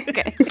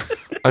 Okay.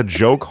 A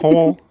joke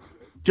hole?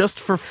 Just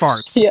for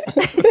farts. Yeah.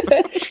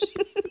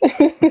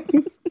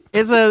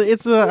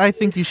 It's a I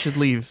think you should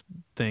leave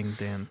thing,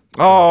 Dan.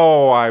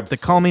 Oh, I'm The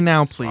Call Me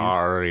Now, please.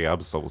 Sorry,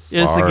 I'm so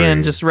sorry. Just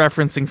again, just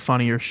referencing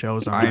funnier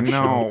shows on I our know.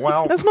 show.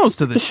 Well, That's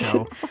most of the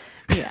show.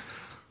 Yeah.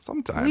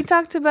 sometimes. We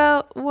talked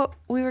about what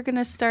we were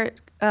gonna start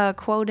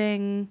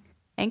quoting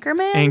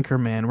Anchorman.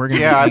 Anchorman. We're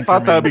gonna. Yeah, be I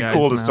thought that'd be Anchorman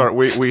cool to guys now. start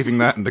weaving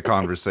that into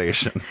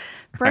conversation.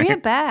 Bring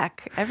it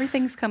back.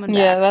 Everything's coming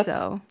Yeah, back. that's-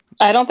 So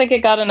I don't think it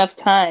got enough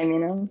time, you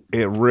know.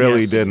 It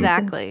really Yes. didn't.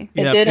 exactly.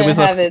 It Yeah, didn't it was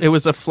have a its- it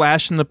was a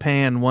flash in the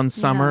pan one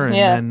summer, and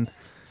Yeah. then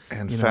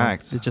In you know,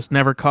 fact, it just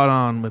never caught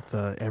on with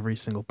every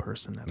single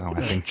person. no,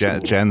 I think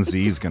Gen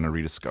Z is going to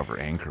rediscover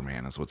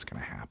Anchorman is what's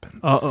going to happen.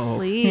 Uh-oh.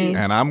 Please.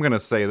 And I'm going to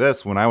say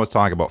this, when I was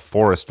talking about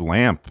Forrest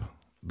Lamp,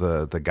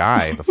 the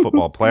guy, the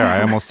football player,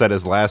 I almost said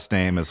his last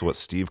name is what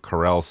Steve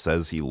Carell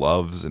says he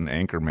loves in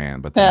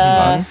Anchorman, but then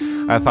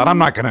I thought I'm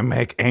not going to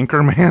make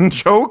Anchorman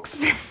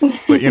jokes.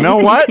 But you know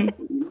what?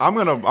 I'm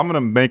going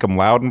to make him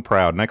loud and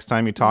proud. Next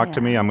time you talk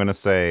to me, I'm going to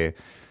say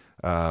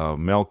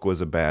milk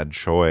was a bad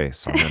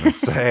choice. I'm going to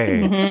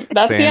say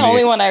That's the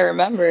only one I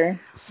remember.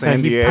 San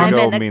I'm Diego I'm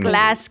in a means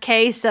glass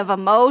case of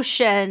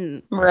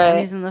emotion. Right. When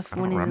he's in the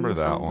when he's in remember the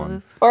that phone one.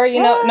 booth. Or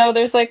no,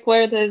 there's like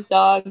where his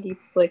dog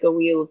eats like a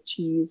wheel of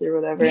cheese or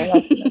whatever. And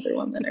that's another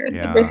one that I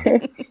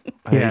remember.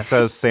 He Yes.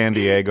 says San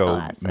Diego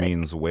Classic.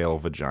 means whale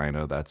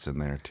vagina. That's in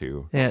there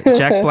too. Yeah,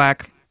 Jack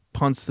Black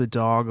punts the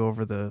dog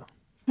over the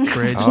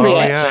bridge. Oh,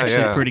 That's yeah, actually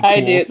yeah. pretty cool. I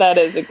do. That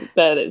is good.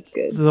 This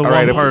is the All one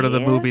right, part of the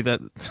Yeah. movie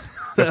that.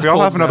 If we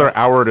all have holds another out.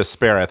 hour to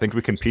spare, I think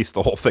we can piece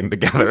the whole thing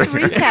together. Let's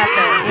recap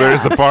it.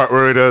 There's the part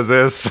where he does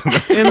this.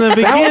 In the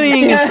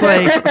beginning, it's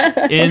like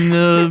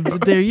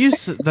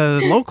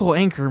the local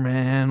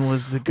anchorman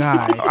was the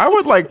guy. I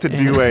would like to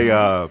do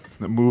a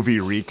movie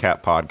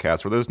recap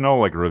podcast where there's no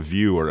like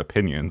review or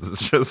opinions.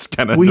 It's just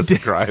kind of We did-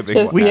 describing. Just-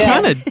 what We Yeah.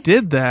 kind of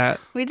did that.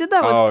 We did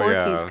that with Oh,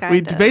 Porky's yeah. kind We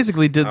of.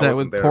 basically did I that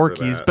wasn't with there for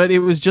Porky's, that. but it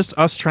was just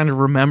us trying to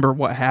remember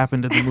what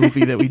happened to the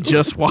movie that we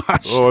just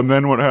watched. Oh, and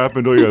then what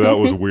happened? Oh, yeah, that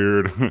was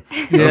weird.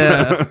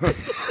 Yeah.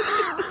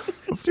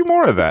 Let's do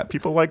more of that.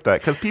 People like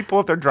that because people,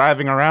 if they're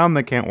driving around,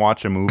 they can't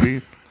watch a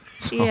movie.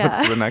 So Yeah.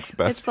 it's the next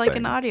best. It's like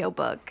thing. an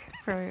audiobook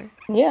for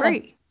Yeah.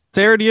 free.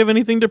 Sarah, do you have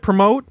anything to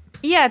promote?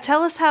 Yeah,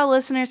 tell us how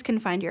listeners can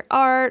find your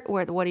art.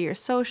 What are your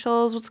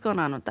socials? What's going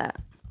on with that?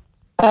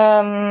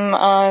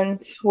 On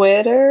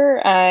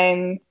Twitter,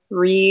 I'm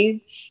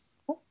Reeds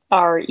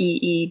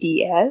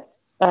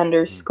REEDS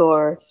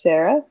 _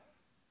 Sarah,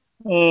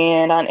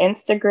 and on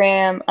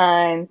Instagram,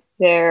 I'm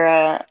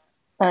Sarah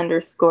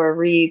 _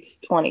 Reeds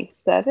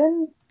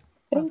 27.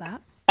 Love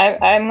that.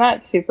 I'm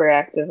not super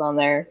active on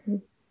there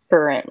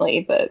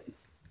currently, but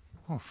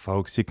Well,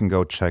 folks, you can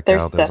go check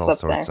There's out. There's stuff all up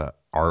sorts there.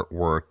 of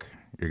artwork.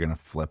 You're gonna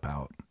flip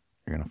out.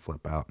 You're gonna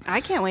flip out.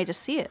 I can't wait to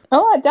see it.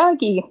 oh, a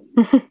doggy.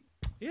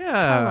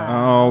 Yeah.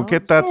 Oh,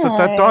 get that! So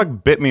that Hi.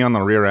 dog bit me on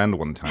the rear end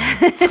one time.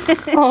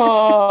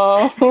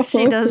 Oh,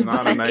 She does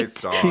Not a bite. nice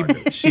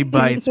dog. She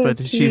bites, but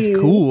So she's cute.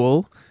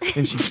 cool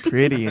and she's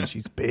pretty and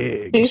she's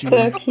big. She's She's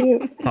so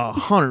cute.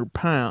 100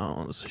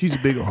 pounds. She's a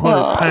big 100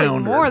 Aw.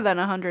 pounder. More than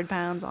 100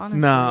 pounds, honestly.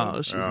 No,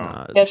 she's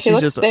not. Yeah, she she's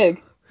looks just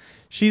big.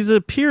 She's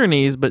a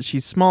Pyrenees, but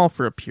she's small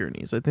for a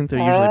Pyrenees. I think they're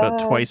usually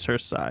about Oh. twice her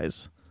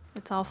size.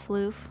 It's all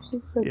floof.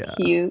 She's so Yeah.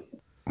 cute.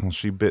 Well,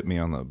 she bit me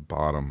on the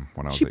bottom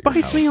when I was. She at your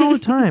bites house. me all the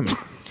time.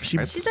 She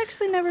She's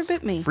actually never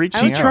bit me. freaks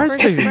I me was out. her She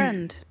tries first to-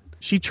 friend.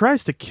 she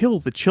tries to kill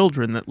the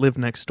children that live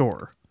next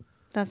door.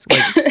 That's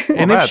good.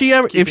 And Well, if she that's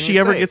ever keeping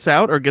you safe. gets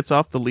out or gets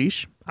off the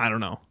leash, I don't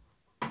know.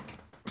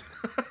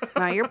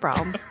 Not your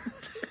problem.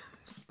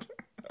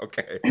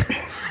 Okay.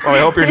 Well, I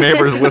hope your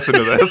neighbors listen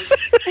to this.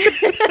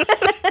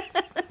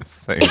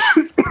 Just saying.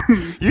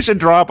 You should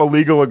draw up a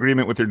legal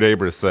agreement with your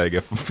neighbors saying,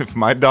 if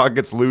my dog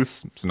gets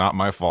loose, it's not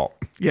my fault.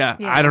 Yeah,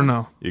 I don't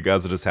know. You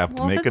guys will just have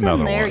to Well, if make it's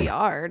another in their one.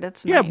 yard,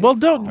 it's Yeah, not your well,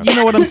 don't fault. you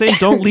know what I'm saying?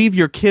 Don't leave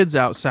your kids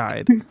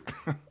outside.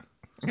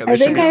 Yeah, I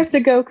think I have to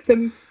go because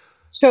I'm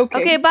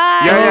choking. Okay, bye.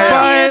 Yeah, yeah,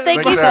 Love yeah. you.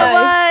 Thank Thanks, you so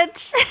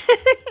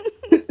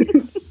much.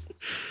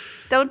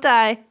 Don't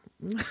die.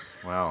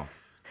 Wow.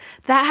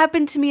 That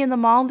happened to me in the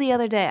mall the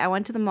other day. I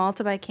went to the mall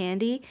to buy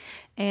candy,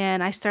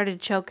 and I started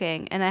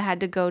choking, and I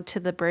had to go to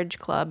the Bridge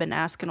Club and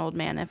ask an old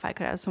man if I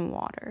could have some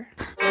water.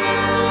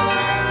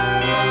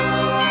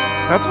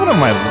 That's one of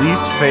my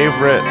least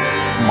favorite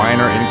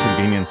minor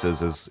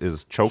inconveniences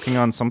is choking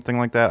on something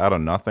like that out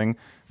of nothing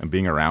and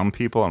being around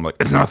people. I'm like,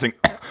 it's nothing.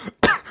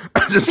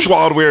 I just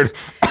swallowed weird.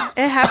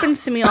 It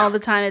happens to me all the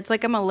time. It's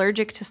like I'm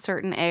allergic to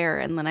certain air,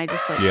 and then I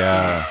just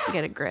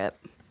get a grip.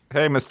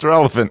 Hey, Mr.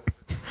 Elephant.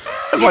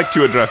 I'd like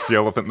to address the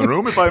elephant in the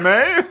room, if I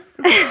may.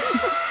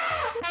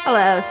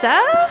 Hello, sir.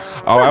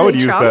 Oh, I would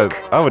Lovely use trunk.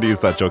 that. I would use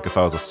that joke if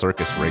I was a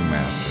circus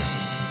ringmaster.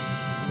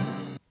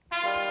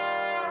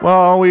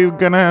 Well, we're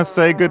gonna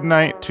say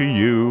goodnight to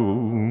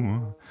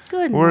you.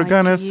 Good We're night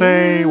gonna to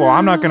say, you. well,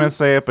 I'm not gonna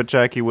say it, but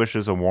Jackie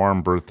wishes a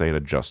warm birthday to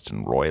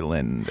Justin Roiland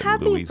and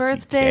Happy Louis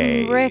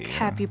birthday, CK. Rick.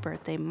 Happy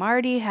birthday,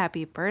 Marty.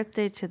 Happy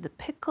birthday to the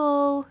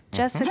pickle,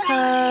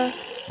 Jessica.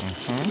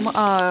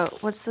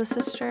 What's the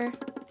sister?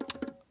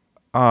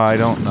 I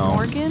don't know.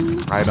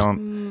 Morgan? I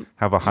don't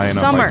have a high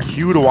enough Summer.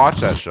 IQ to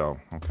watch that show.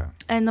 Okay.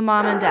 And the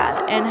mom and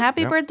dad. And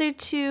happy Yep. birthday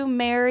to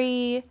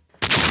Mary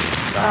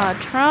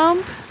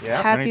Trump.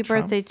 Yeah, Happy Mary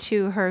Trump. birthday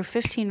to her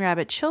 15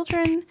 rabbit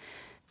children.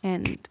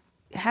 And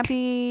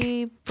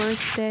happy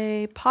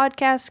birthday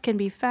podcast can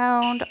be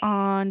found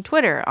on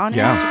Twitter, on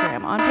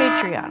Instagram, on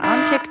Patreon,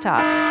 on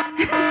TikTok.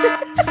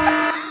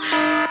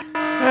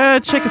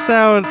 Check us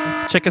out.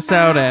 Check us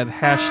out at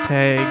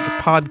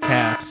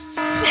 #podcasts.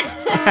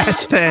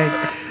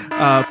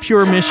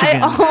 #Pure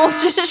Michigan. I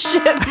almost just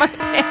shit my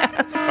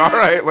pants. All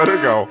right, let her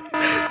go.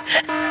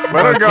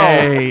 Let her go.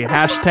 Okay.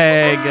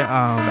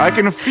 I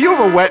can feel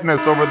the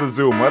wetness over the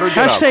Zoom. Let her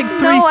get up.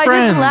 #3 No, I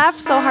friends. just laughed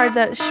so hard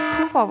that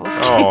poop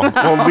almost came Oh, out.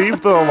 well,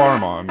 leave the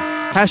alarm on.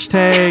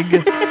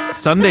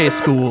 #Sunday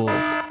school.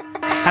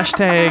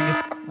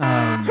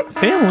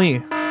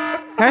 #family.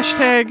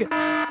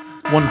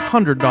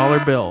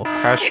 $100 bill.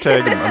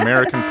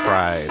 American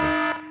pride.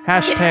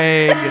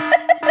 Hashtag.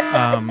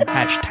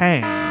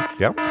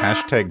 Yep.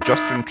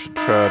 Justin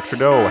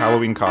Trudeau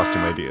Halloween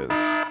costume ideas.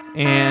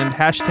 And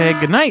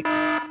 #goodnight.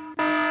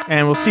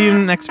 And we'll see you in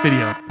the next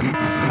video.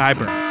 Hi,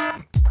 Burns.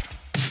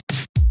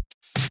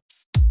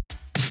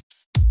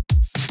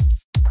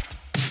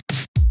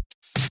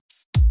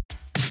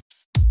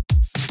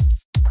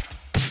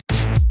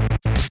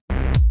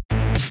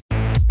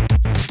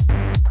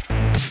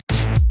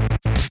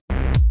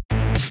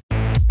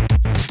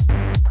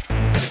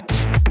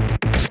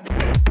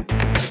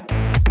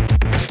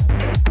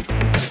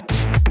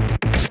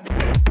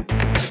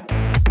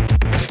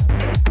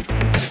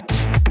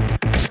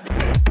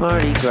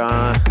 Mardi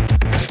Gras.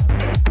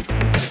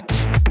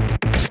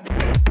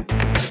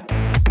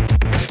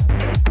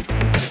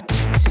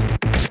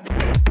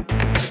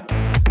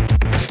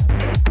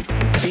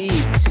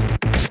 Beats.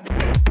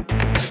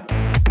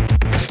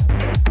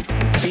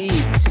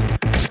 Beats.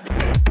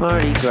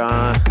 Mardi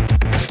Gras.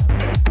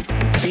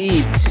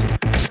 Beats.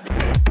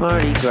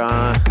 Mardi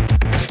Gras.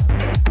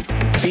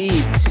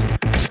 Beats.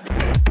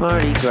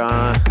 Mardi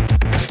Gras.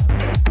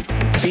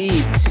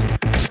 Beats.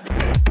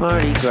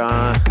 Mardi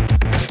Gras.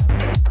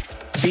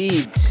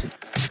 Beads,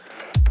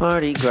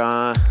 Mardi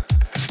Gras.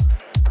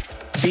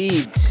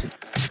 Beads,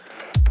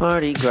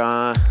 Mardi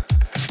Gras.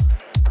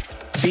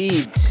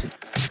 Beads,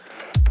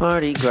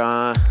 Mardi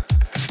Gras.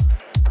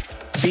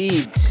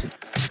 Beads,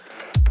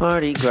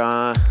 Mardi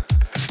Gras.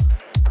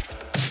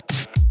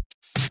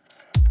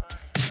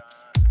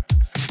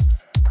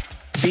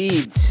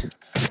 Beads.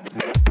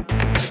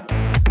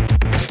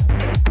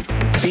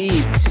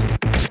 Beads.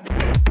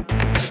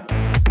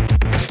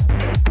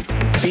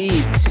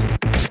 Beads.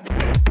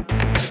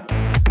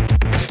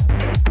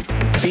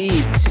 Beads.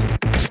 Beads.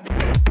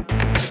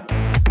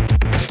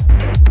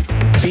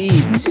 Beads.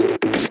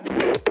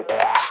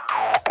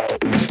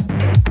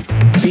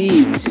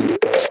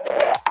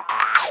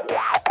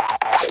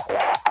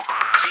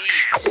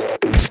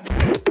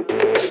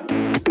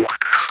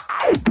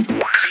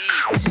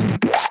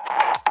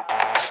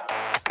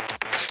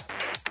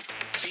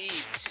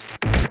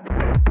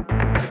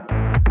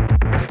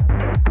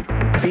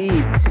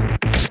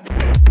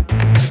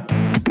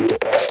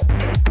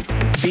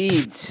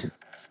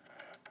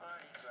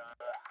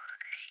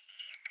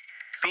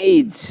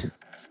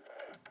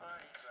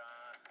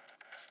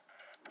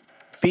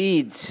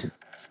 Beads.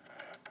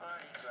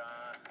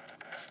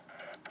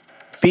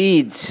 Beads.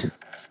 Beads.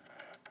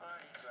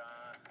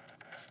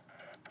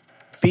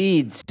 Beads.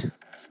 Beads.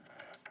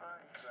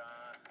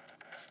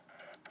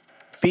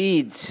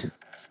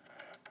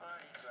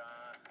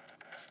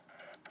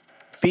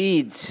 Beads.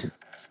 Beads.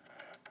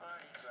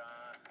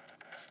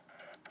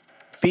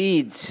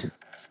 Beads.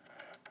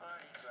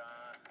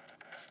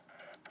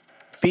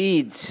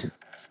 Beads.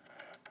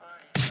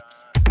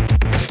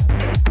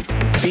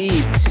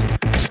 Beads.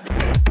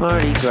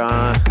 Mardi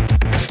Gras.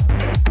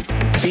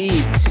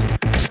 Beads.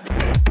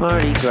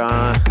 Mardi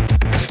Gras.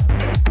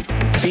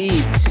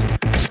 Beads.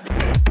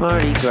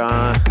 Mardi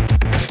Gras.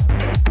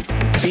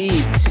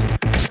 Beads.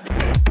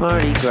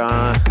 Mardi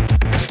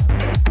Gras.